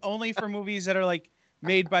 Yeah, but only for movies that are like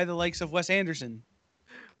made by the likes of Wes Anderson.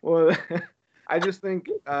 Well, I just think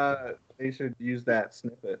they should use that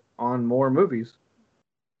snippet on more movies.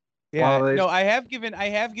 Yeah, no, I have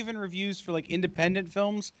given reviews for like independent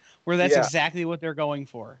films where that's exactly what they're going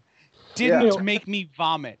for. Didn't make me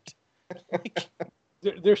vomit.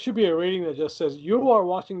 There should be a rating that just says you are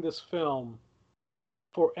watching this film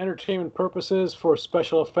for entertainment purposes, for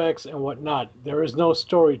special effects and whatnot. There is no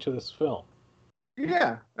story to this film.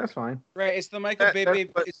 Yeah, that's fine. Right, it's the Michael Bay.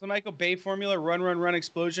 It's the Michael Bay formula: run, run, run,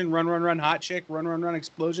 explosion, run, run, run, hot chick, run, run, run,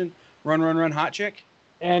 explosion, run, run, run, hot chick.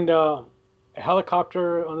 And a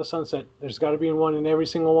helicopter on the sunset. There's got to be one in every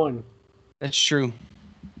single one. That's true.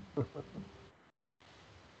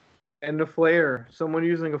 And the flare. Someone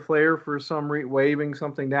using a flare for waving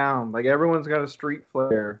something down. Like everyone's got a street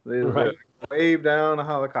flare. They wave down a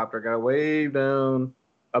helicopter. I got to wave down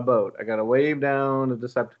a boat. I got to wave down a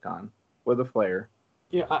Decepticon with a flare.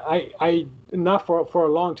 Yeah, I not for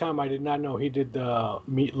a long time. I did not know he did the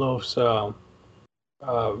Meatloaf's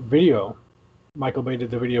video. Michael Bay did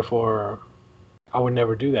the video for I Would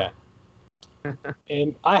Never Do That.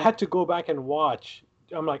 And I had to go back and watch.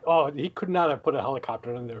 I'm like, oh, he could not have put a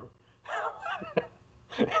helicopter in there.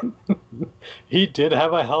 He did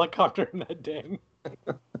have a helicopter in that dang.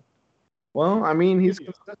 Well, I mean, he's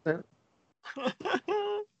consistent.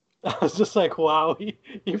 I was just like, wow,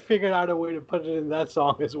 he figured out a way to put it in that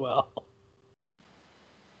song as well.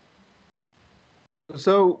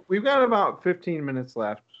 So we've got about 15 minutes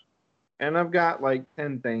left. And I've got like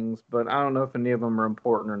 10 things, but I don't know if any of them are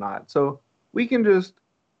important or not. So we can just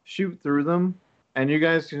shoot through them, and you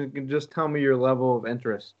guys can just tell me your level of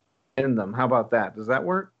interest in them. How about that? Does that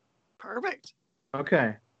work? Perfect.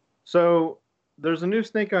 Okay. So there's a new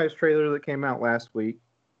Snake Eyes trailer that came out last week.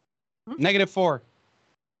 -4.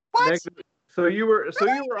 What? So you were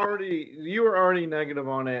already negative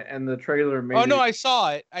on it, and the trailer made. Oh no, I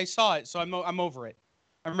saw it. So I'm over it.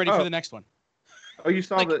 I'm ready for the next one. Oh, you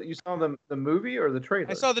saw the movie or the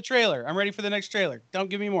trailer? I saw the trailer. I'm ready for the next trailer.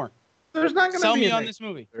 Don't give me more. There's not going to be sell me on this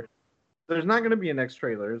movie. There's not going to be a next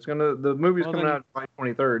trailer. The movie's coming out July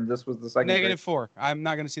 23rd. This was the second. -4. I'm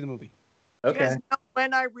not going to see the movie. Okay. You guys know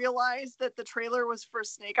when I realized that the trailer was for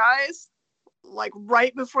Snake Eyes, like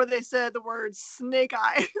right before they said the word Snake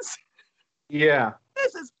Eyes. Yeah.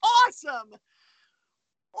 This is awesome.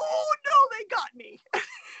 Oh no, they got me.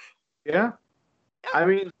 Yeah. I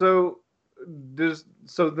mean,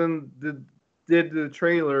 did the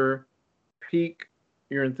trailer pique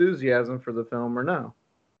your enthusiasm for the film or no?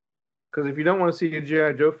 Because if you don't want to see a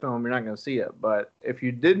G.I. Joe film, you're not going to see it. But if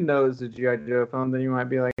you did know it's a G.I. Joe film, then you might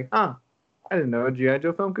be like, I didn't know a G.I.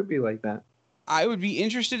 Joe film could be like that. I would be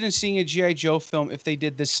interested in seeing a G.I. Joe film if they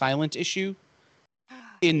did the silent issue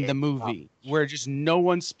in the movie, where just no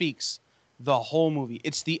one speaks the whole movie.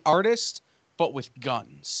 It's the artist, but with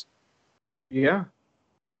guns. Yeah.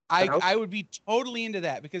 I would be totally into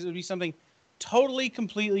that because it would be something totally,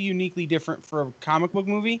 completely, uniquely different for a comic book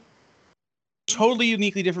movie, totally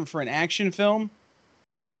uniquely different for an action film,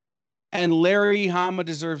 and Larry Hama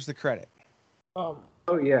deserves the credit. Oh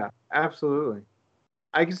yeah, absolutely.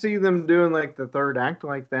 I can see them doing like the third act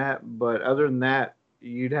like that, but other than that,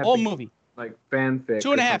 you'd have whole movie like fanfic.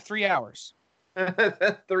 2.5, 3 hours.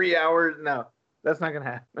 3 hours? No, that's not gonna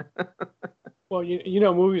happen. Well, you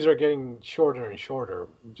know, movies are getting shorter and shorter,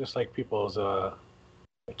 just like people's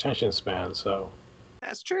attention span. So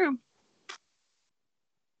that's true.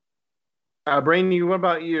 Brainy, what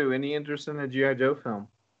about you? Any interest in a G.I. Joe film?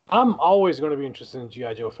 I'm always going to be interested in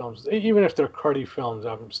G.I. Joe films, even if they're cruddy films.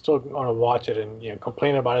 I'm still going to watch it and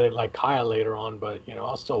complain about it like Kyle later on, but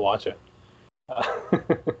I'll still watch it.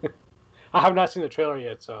 I have not seen the trailer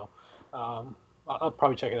yet, so I'll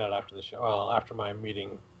probably check it out after the show. Well, after my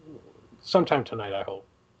meeting, sometime tonight, I hope.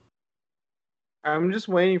 I'm just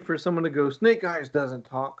waiting for someone to go, Snake Eyes doesn't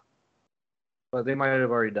talk. But they might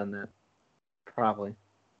have already done that. Probably.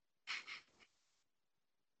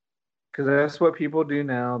 Because that's what people do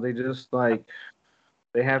now. They just, they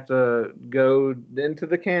have to go into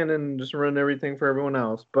the canon and just run everything for everyone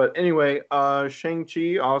else. But anyway,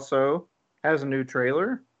 Shang-Chi also has a new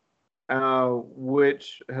trailer,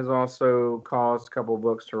 which has also caused a couple of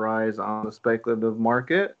books to rise on the speculative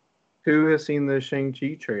market. Who has seen the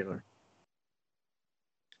Shang-Chi trailer?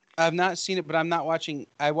 I've not seen it, but I'm not watching.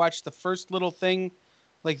 I watched the first little thing,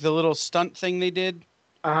 like the little stunt thing they did,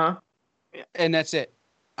 Uh huh. and that's it.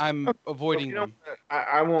 I'm avoiding You know, them.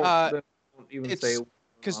 I won't, Uh, won't even say. It's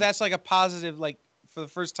because that's like a positive. Like for the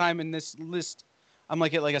first time in this list, I'm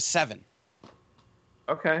like at like a 7.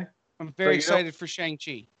 Okay. I'm very you excited for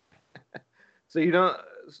Shang-Chi. So you don't.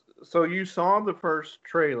 So you saw the first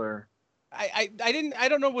trailer. I didn't. I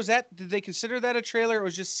don't know. Did they consider that a trailer? Or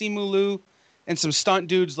was just Simu Liu and some stunt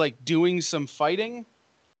dudes like doing some fighting?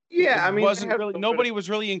 Yeah, I mean, wasn't really. Nobody was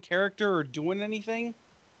really in character or doing anything.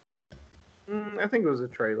 I think it was a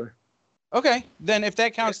trailer. Okay, then if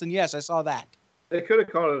that counts, then yes, I saw that. They could have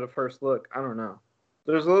called it a first look. I don't know.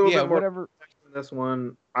 There's a little bit more whatever. in this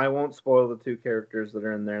one. I won't spoil the 2 characters that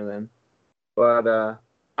are in there then, but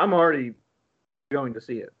I'm already going to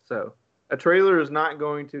see it. So a trailer is not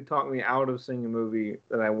going to talk me out of seeing a movie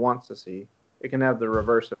that I want to see. It can have the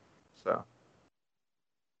reverse of it. So.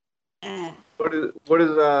 What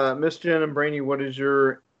is Miss Jen and Brainy? What is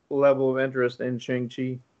your level of interest in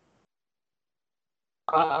Shang-Chi?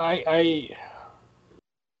 I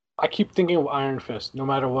keep thinking of Iron Fist. No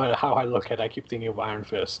matter how I look at it, I keep thinking of Iron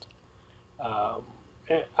Fist. I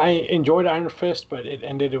enjoyed Iron Fist, but it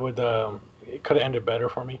ended with it could have ended better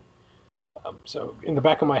for me. So in the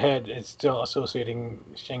back of my head, it's still associating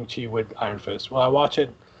Shang-Chi with Iron Fist. Will I watch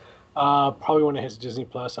it? Probably when it hits Disney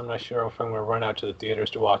Plus. I'm not sure if I'm going to run out to the theaters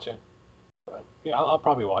to watch it. But yeah, I'll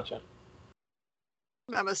probably watch it.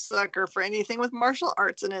 I'm a sucker for anything with martial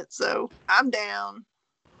arts in it, so I'm down.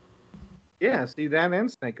 Yeah, see that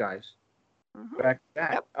and Snake Eyes. Back to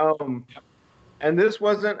back. Yep. And this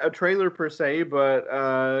wasn't a trailer per se, but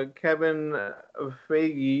Kevin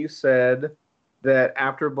Feige said that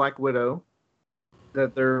after Black Widow,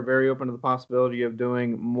 that they're very open to the possibility of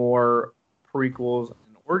doing more prequels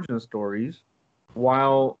and origin stories.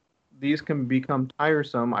 While these can become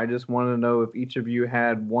tiresome, I just want to know if each of you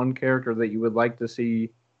had one character that you would like to see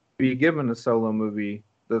be given a solo movie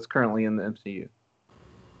that's currently in the MCU.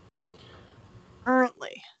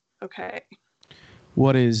 Currently. Okay.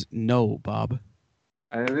 What is no, Bob?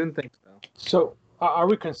 I didn't think so. So, are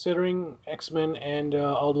we considering X-Men and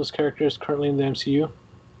all those characters currently in the MCU?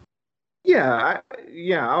 Yeah,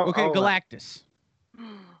 Okay, Galactus.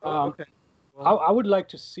 Okay. Well, I would like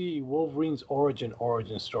to see Wolverine's origin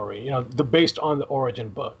story. Based on the origin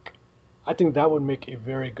book. I think that would make a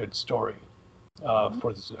very good story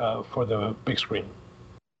for the big screen,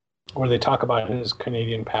 where they talk about his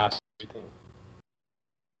Canadian past and everything.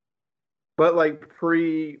 But like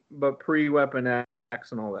pre-Weapon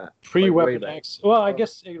X and all that. Pre-Weapon X. Well, I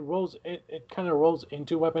guess it kind of rolls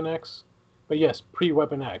into Weapon X, but yes,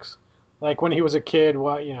 pre-Weapon X. Like when he was a kid,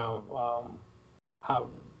 how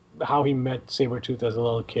he met Sabretooth as a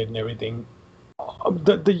little kid and everything.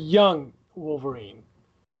 The young Wolverine.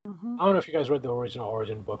 Mm-hmm. I don't know if you guys read the original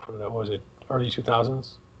origin book from early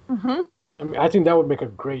 2000s? Mm-hmm. I mean, I think that would make a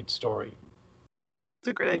great story. It's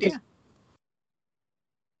a great idea.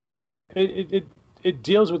 It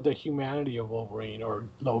deals with the humanity of Wolverine, or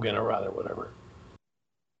Logan, or rather, whatever.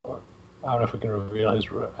 Or, I don't know if we can reveal his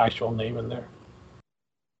actual name in there.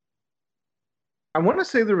 I want to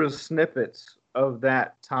say there was snippets of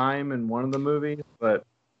that time in one of the movies, but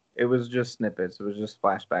it was just snippets. It was just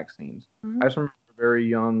flashback scenes. Mm-hmm. I just remember very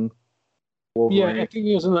young Wolverine. Yeah, I think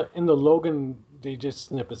it was in the Logan. They did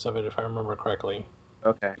snippets of it, if I remember correctly.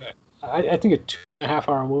 Okay. I think a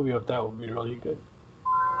 2.5-hour movie of that would be really good.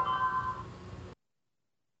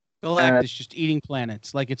 Galactus just eating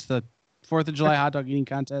planets like it's the 4th of July hot dog eating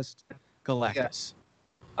contest. Galactus.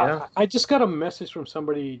 Yeah. I just got a message from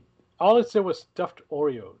somebody. All it said was stuffed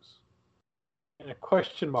Oreos and a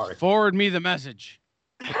question mark. Forward me the message.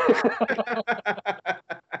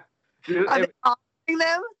 Dude, Are they offering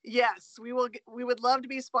them? Yes, we will. We would love to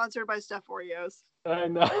be sponsored by Stuffed Oreos. I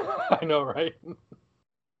know, right?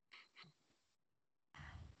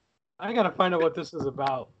 I gotta find out what this is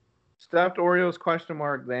about. Stuffed Oreos question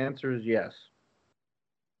mark. The answer is yes.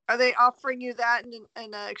 Are they offering you that in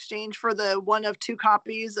exchange for the one of 2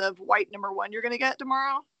 copies of White #1 you're going to get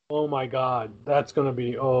tomorrow? Oh my God, that's gonna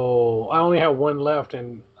be. Oh, I only have one left,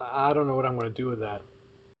 and I don't know what I'm gonna do with that.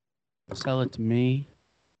 Sell it to me.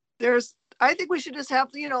 I think we should just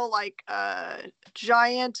have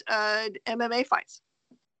giant MMA fights.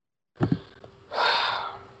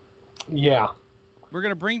 Yeah. We're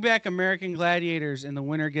gonna bring back American Gladiators, and the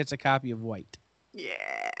winner gets a copy of White.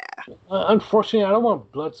 Yeah. Unfortunately, I don't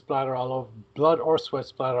want blood or sweat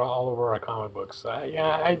splatter all over our comic books. It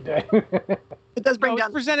does bring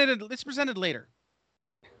down. It's presented later.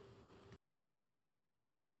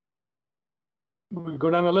 We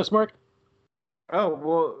go down the list, Mark. Oh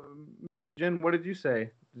well, Jen, what did you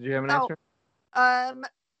say Did you have an Oh. answer?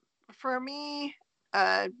 For me,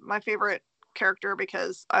 my favorite character,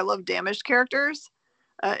 because I love damaged characters,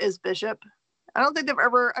 is Bishop. I don't think they've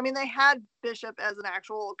ever. I mean, they had Bishop as an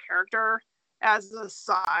actual character, as a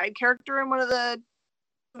side character in one of the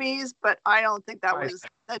movies, but I don't think that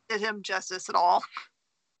did him justice at all.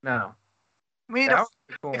 No. We need That to was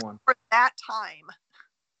a cool one. for that time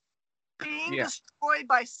being Yeah. destroyed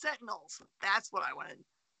by Sentinels. That's what I wanted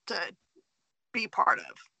to be part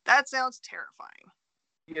of. That sounds terrifying.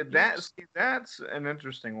 Yeah, that's an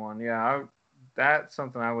interesting one. Yeah, that's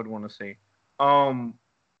something I would want to see.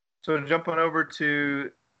 So jumping over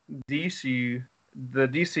to DC, the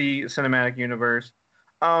DC cinematic universe,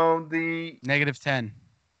 the -10.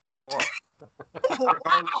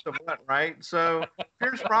 regardless of what, right? So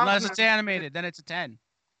Pierce Unless Brosnan, it's animated, then it's a 10.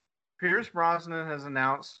 Pierce Brosnan has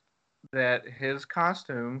announced that his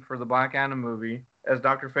costume for the Black Adam movie as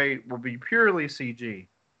Dr. Fate will be purely CG.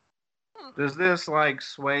 Does this like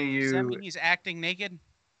sway you? Does that mean he's acting naked?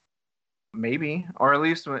 Maybe, or at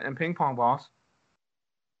least in Ping Pong Balls.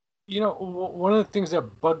 You know, one of the things that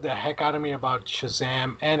bugged the heck out of me about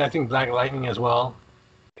Shazam, and I think Black Lightning as well,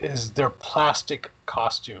 is their plastic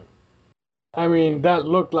costume. I mean, that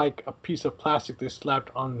looked like a piece of plastic they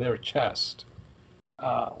slapped on their chest.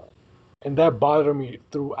 And that bothered me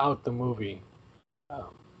throughout the movie.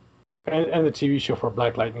 And the TV show for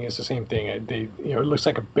Black Lightning is the same thing. It looks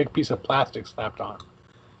like a big piece of plastic slapped on.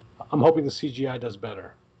 I'm hoping the CGI does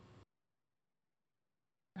better.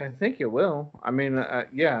 I think it will. I mean,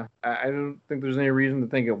 yeah, I don't think there's any reason to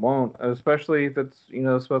think it won't, especially if it's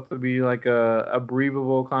supposed to be like a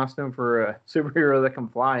breathable costume for a superhero that can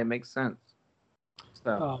fly. It makes sense.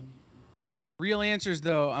 So, real answers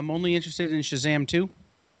though, I'm only interested in Shazam 2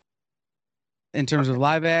 in terms of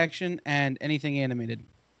live action and anything animated.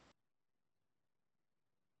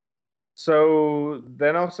 So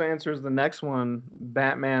that also answers the next one.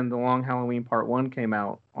 Batman: The Long Halloween Part 1 came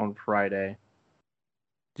out on Friday.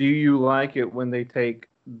 Do you like it when they take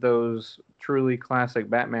those truly classic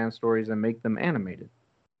Batman stories and make them animated?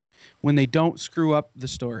 When they don't screw up the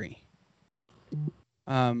story,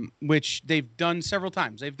 which they've done several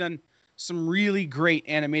times. They've done some really great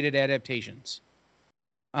animated adaptations.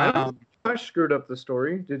 I screwed up the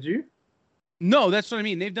story. Did you? No, that's what I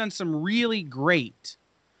mean. They've done some really great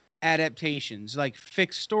adaptations, like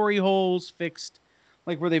fixed story holes,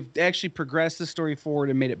 like where they've actually progressed the story forward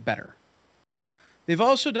and made it better. They've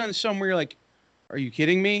also done some where you're like, are you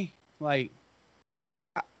kidding me? Like,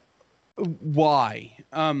 why?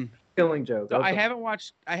 Killing Joke. So I haven't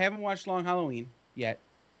watched Long Halloween yet.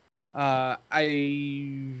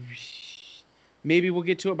 Maybe we'll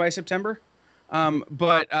get to it by September.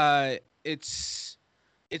 But it's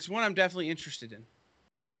one I'm definitely interested in.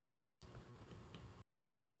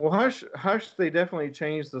 Well, Hush, they definitely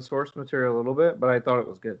changed the source material a little bit, but I thought it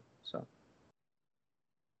was good. So,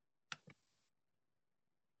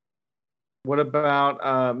 what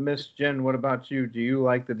about Miss Jen? What about you? Do you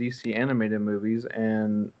like the DC animated movies,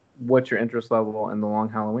 and what's your interest level in The Long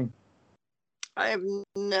Halloween? I have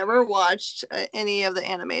never watched any of the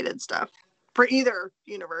animated stuff for either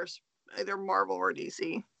universe, either Marvel or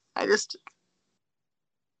DC.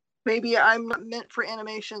 Maybe I'm not meant for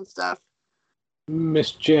animation stuff.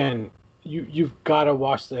 Miss Jen, you've got to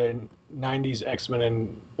watch the 90s X-Men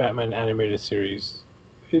and Batman animated series.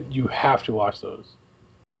 You have to watch those.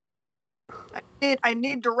 I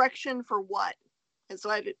need direction for what? And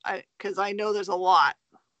so because I know there's a lot.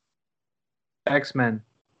 X-Men.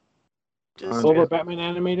 Over Batman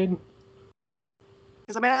animated?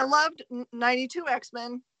 Because I loved 92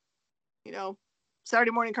 X-Men.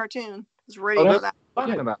 Saturday morning cartoon. I was ready for that.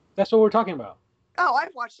 That's what we're talking about. Oh,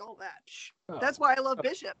 I've watched all that. That's why I love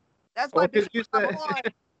Bishop. That's why Bishop is number one.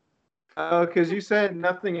 Oh, because you said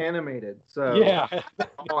nothing animated. So yeah,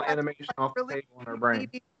 all animation off the table in our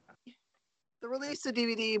brain. The release of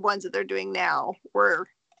DVD ones that they're doing now, where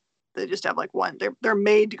they just have like one. They're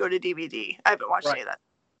made to go to DVD. I haven't watched any of that.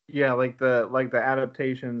 Yeah, like the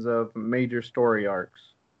adaptations of major story arcs.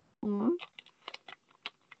 Mm-hmm.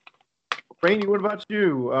 Rainey, what about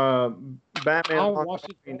you? Batman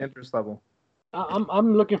interest level.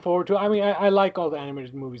 I'm looking forward to it. I mean, I like all the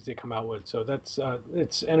animated movies they come out with, so that's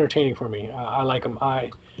it's entertaining for me. I like them.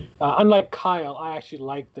 Unlike Kyle, I actually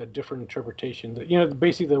like the different interpretation.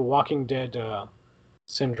 Basically the Walking Dead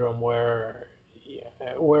syndrome, where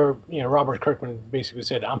Robert Kirkman basically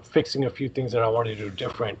said, "I'm fixing a few things that I wanted to do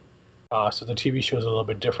different." So the TV show is a little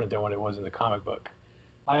bit different than what it was in the comic book.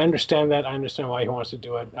 I understand that. I understand why he wants to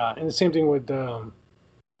do it. And the same thing with the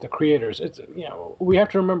creators. It's we have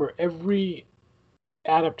to remember every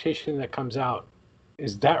adaptation that comes out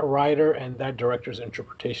is that writer and that director's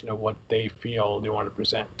interpretation of what they feel they want to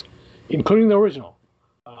present, including the original.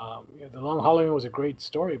 The Long Halloween was a great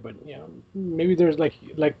story, but maybe there's like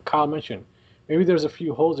Kyle mentioned, maybe there's a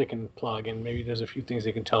few holes they can plug, and maybe there's a few things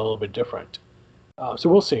they can tell a little bit different. So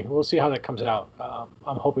we'll see. We'll see how that comes out.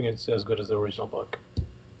 I'm hoping it's as good as the original book.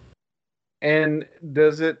 And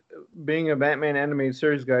does it, being a Batman animated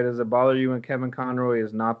series guy, does it bother you when Kevin Conroy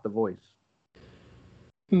is not the voice?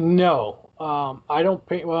 No, I don't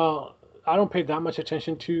pay. Well, I don't pay that much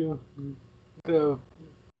attention to the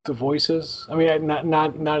voices. I mean,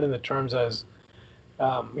 not in the terms as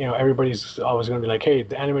everybody's always going to be like, hey,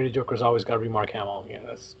 the animated Joker's always got to be Mark Hamill.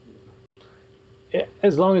 That's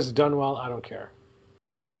as long as it's done well, I don't care.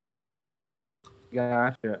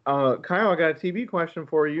 Gotcha. Kyle, I got a TV question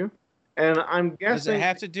for you, and I'm guessing. Does it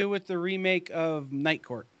have to do with the remake of Night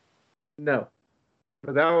Court? No,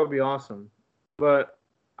 but that would be awesome. But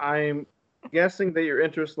I'm guessing that your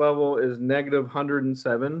interest level is negative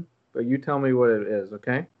 107. But you tell me what it is,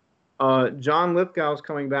 okay? John Lithgow is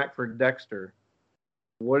coming back for Dexter.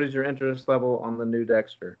 What is your interest level on the new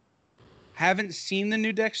Dexter? Haven't seen the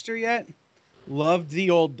new Dexter yet. Loved the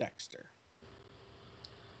old Dexter.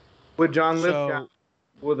 With John Lithgow,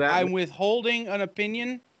 I'm withholding an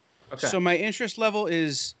opinion. Okay. So my interest level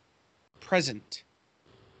is present.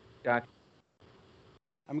 Gotcha.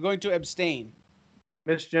 I'm going to abstain.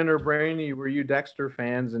 Miss Jen or Brainy, were you Dexter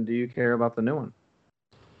fans, and do you care about the new one?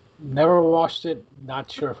 Never watched it. Not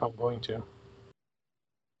sure if I'm going to.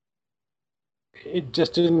 It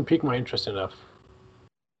just didn't pique my interest enough.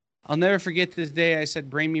 I'll never forget this day. I said,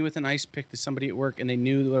 "Bring me with an ice pick" to somebody at work, and they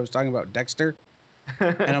knew that I was talking about Dexter.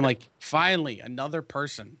 And I'm like, finally, another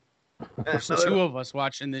person. There's two of us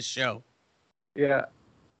watching this show. Yeah.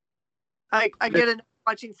 I get it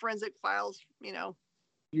watching Forensic Files,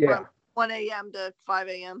 Yeah. from 1 a.m. to 5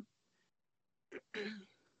 a.m.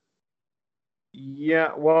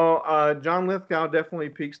 Yeah, well, John Lithgow definitely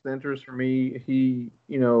piques the interest for me. He,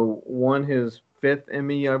 won his 5th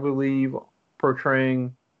Emmy, I believe,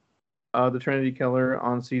 portraying the Trinity Killer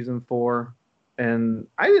on season 4. And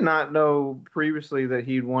I did not know previously that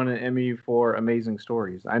he'd won an Emmy for Amazing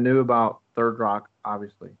Stories. I knew about Third Rock,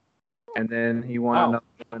 obviously. And then he won another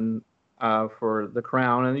one for The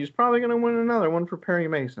Crown. And he's probably going to win another one for Perry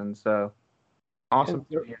Mason. So, awesome.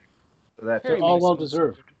 They're all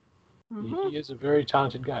well-deserved. Mm-hmm. He is a very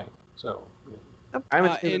talented guy. So,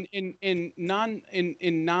 in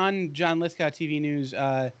non John Lithgow TV news,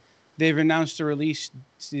 they've announced a release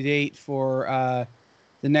date for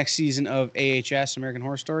the next season of AHS, American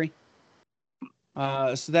Horror Story.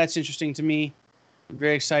 So that's interesting to me. I'm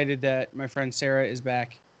very excited that my friend Sarah is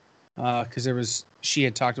back because she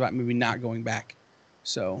had talked about maybe not going back.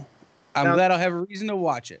 So I'm glad I'll have a reason to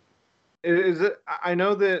watch it. Is it? I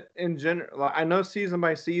know that in general, I know season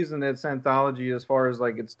by season it's anthology as far as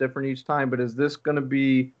like it's different each time. But is this going to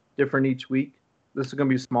be different each week? This is going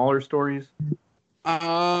to be smaller stories.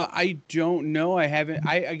 I don't know. I haven't.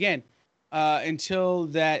 Until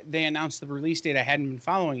that they announced the release date, I hadn't been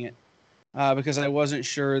following it because I wasn't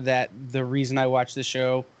sure that the reason I watched the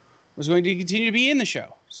show was going to continue to be in the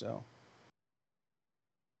show. So,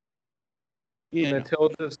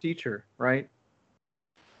 Matilda's teacher, right?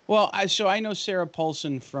 Well, I know Sarah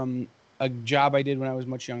Paulson from a job I did when I was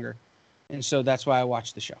much younger, and so that's why I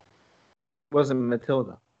watched the show. Wasn't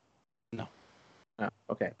Matilda? No. Oh,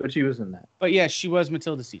 okay, but she was in that. But yeah, she was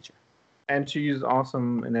Matilda's teacher. And she's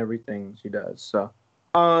awesome in everything she does. So,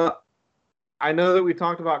 I know that we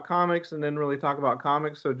talked about comics and didn't really talk about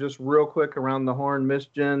comics. So just real quick around the horn, Miss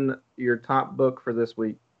Jen, your top book for this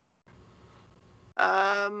week.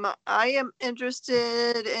 I am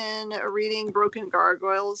interested in reading Broken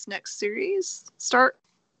Gargoyles next series start.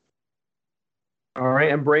 All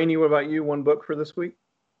right, and Brainy, what about you? One book for this week?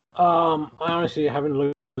 I honestly haven't looked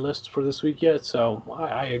at the list for this week yet, so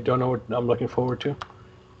I don't know what I'm looking forward to.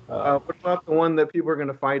 What about the one that people are going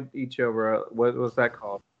to fight each over? What was that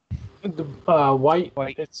called? The White.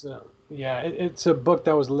 It's it's a book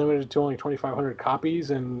that was limited to only 2,500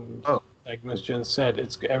 copies, and like Ms. Jen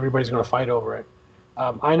said, everybody's going to fight over it.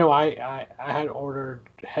 I know I had ordered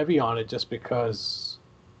heavy on it just because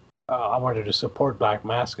I wanted to support Black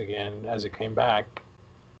Mask again as it came back,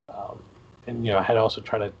 and I had also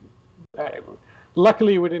tried to.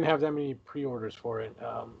 Luckily, we didn't have that many pre-orders for it.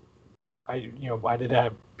 I did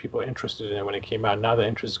have people interested in it when it came out. Now the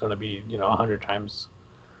interest is going to be 100 times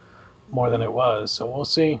more than it was. So we'll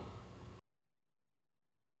see.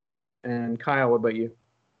 And Kyle, what about you?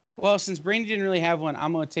 Well, since Brainy didn't really have one,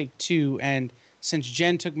 I'm going to take two. And since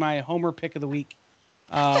Jen took my Homer pick of the week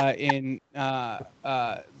in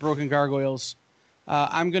Broken Gargoyles,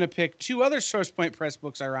 I'm going to pick two other Source Point Press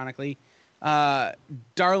books, ironically.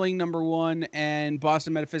 Darling #1 and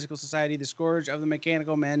Boston Metaphysical Society, The Scourge of the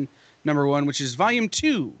Mechanical Men #1, which is volume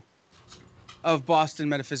 2 of Boston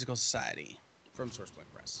Metaphysical Society from Source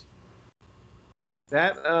Point Press.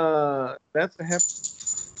 That's a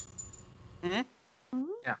Mm-hmm.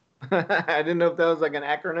 Yeah. I didn't know if that was like an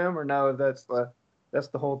acronym or no, that's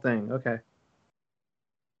the whole thing. Okay.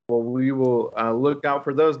 Well, we will look out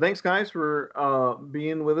for those. Thanks, guys, for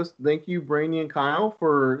being with us. Thank you, Brainy and Kyle,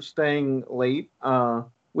 for staying late,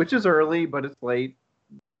 which is early, but it's late,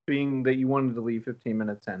 being that you wanted to leave 15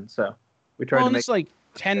 minutes in. So we tried to make it's like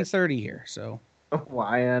 10:30 here, so. Well,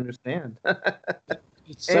 I understand.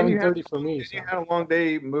 It's 7:30 for me. So. You had a long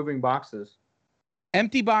day moving boxes.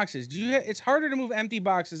 Empty boxes. It's harder to move empty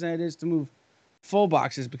boxes than it is to move full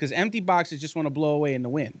boxes because empty boxes just want to blow away in the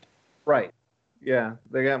wind. Right. Yeah,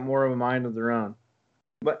 they got more of a mind of their own.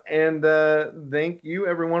 And thank you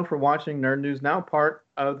everyone for watching Nerd News Now, part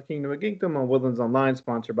of the Kingdom of Geekdom on Woodlands Online,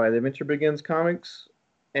 sponsored by the Adventure Begins Comics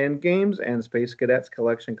and Games and Space Cadets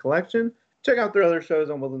Collection. Check out their other shows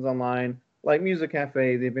on Woodlands Online, like Music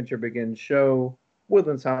Cafe, The Adventure Begins Show,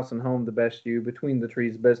 Woodlands House and Home, The Best You, Between the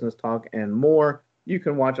Trees, Business Talk, and more. You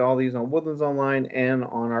can watch all these on Woodlands Online and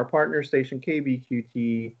on our partner station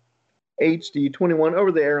KBQT HD21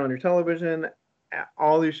 over the air on your television.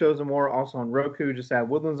 All these shows and more also on Roku. Just add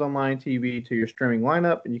Woodlands Online TV to your streaming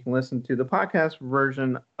lineup, and you can listen to the podcast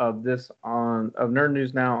version of this of Nerd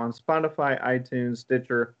News Now on Spotify, iTunes,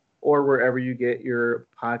 Stitcher, or wherever you get your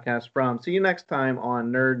podcast from. See you next time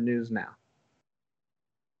on Nerd News Now.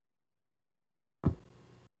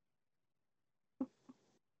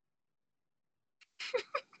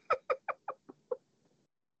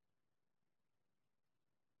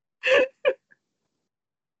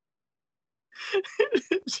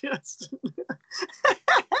 Just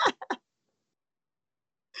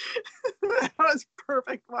that was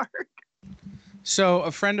perfect, Mark. So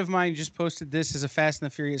a friend of mine just posted this as a Fast and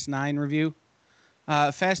the Furious 9 review.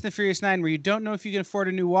 Fast and the Furious 9, where you don't know if you can afford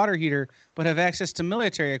a new water heater, but have access to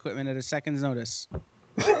military equipment at a second's notice.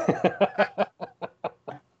 The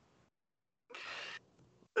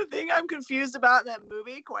thing I'm confused about in that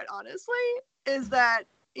movie, quite honestly, is that,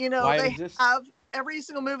 Why they is this? have every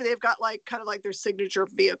single movie, they've got like kind of like their signature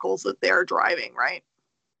vehicles that they're driving, right?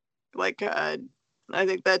 Like, I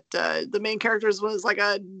think that the main characters was like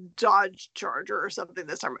a Dodge Charger or something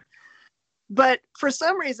this time. But for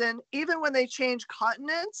some reason, even when they change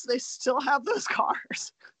continents, they still have those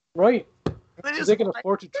cars. Right. Because They can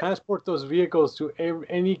afford to transport those vehicles to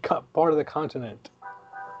any part of the continent.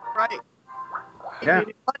 Right. Yeah.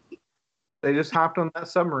 They just hopped on that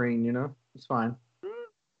submarine, It's fine.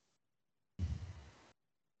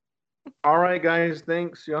 All right, guys.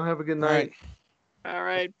 Thanks. Y'all have a good night. All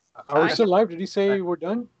right. Are we still live? Did he say we're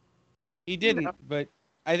done? He didn't, but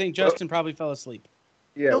I think Justin probably fell asleep.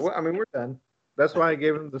 Yeah, well, I mean, we're done. That's why I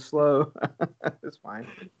gave him the slow. It's fine.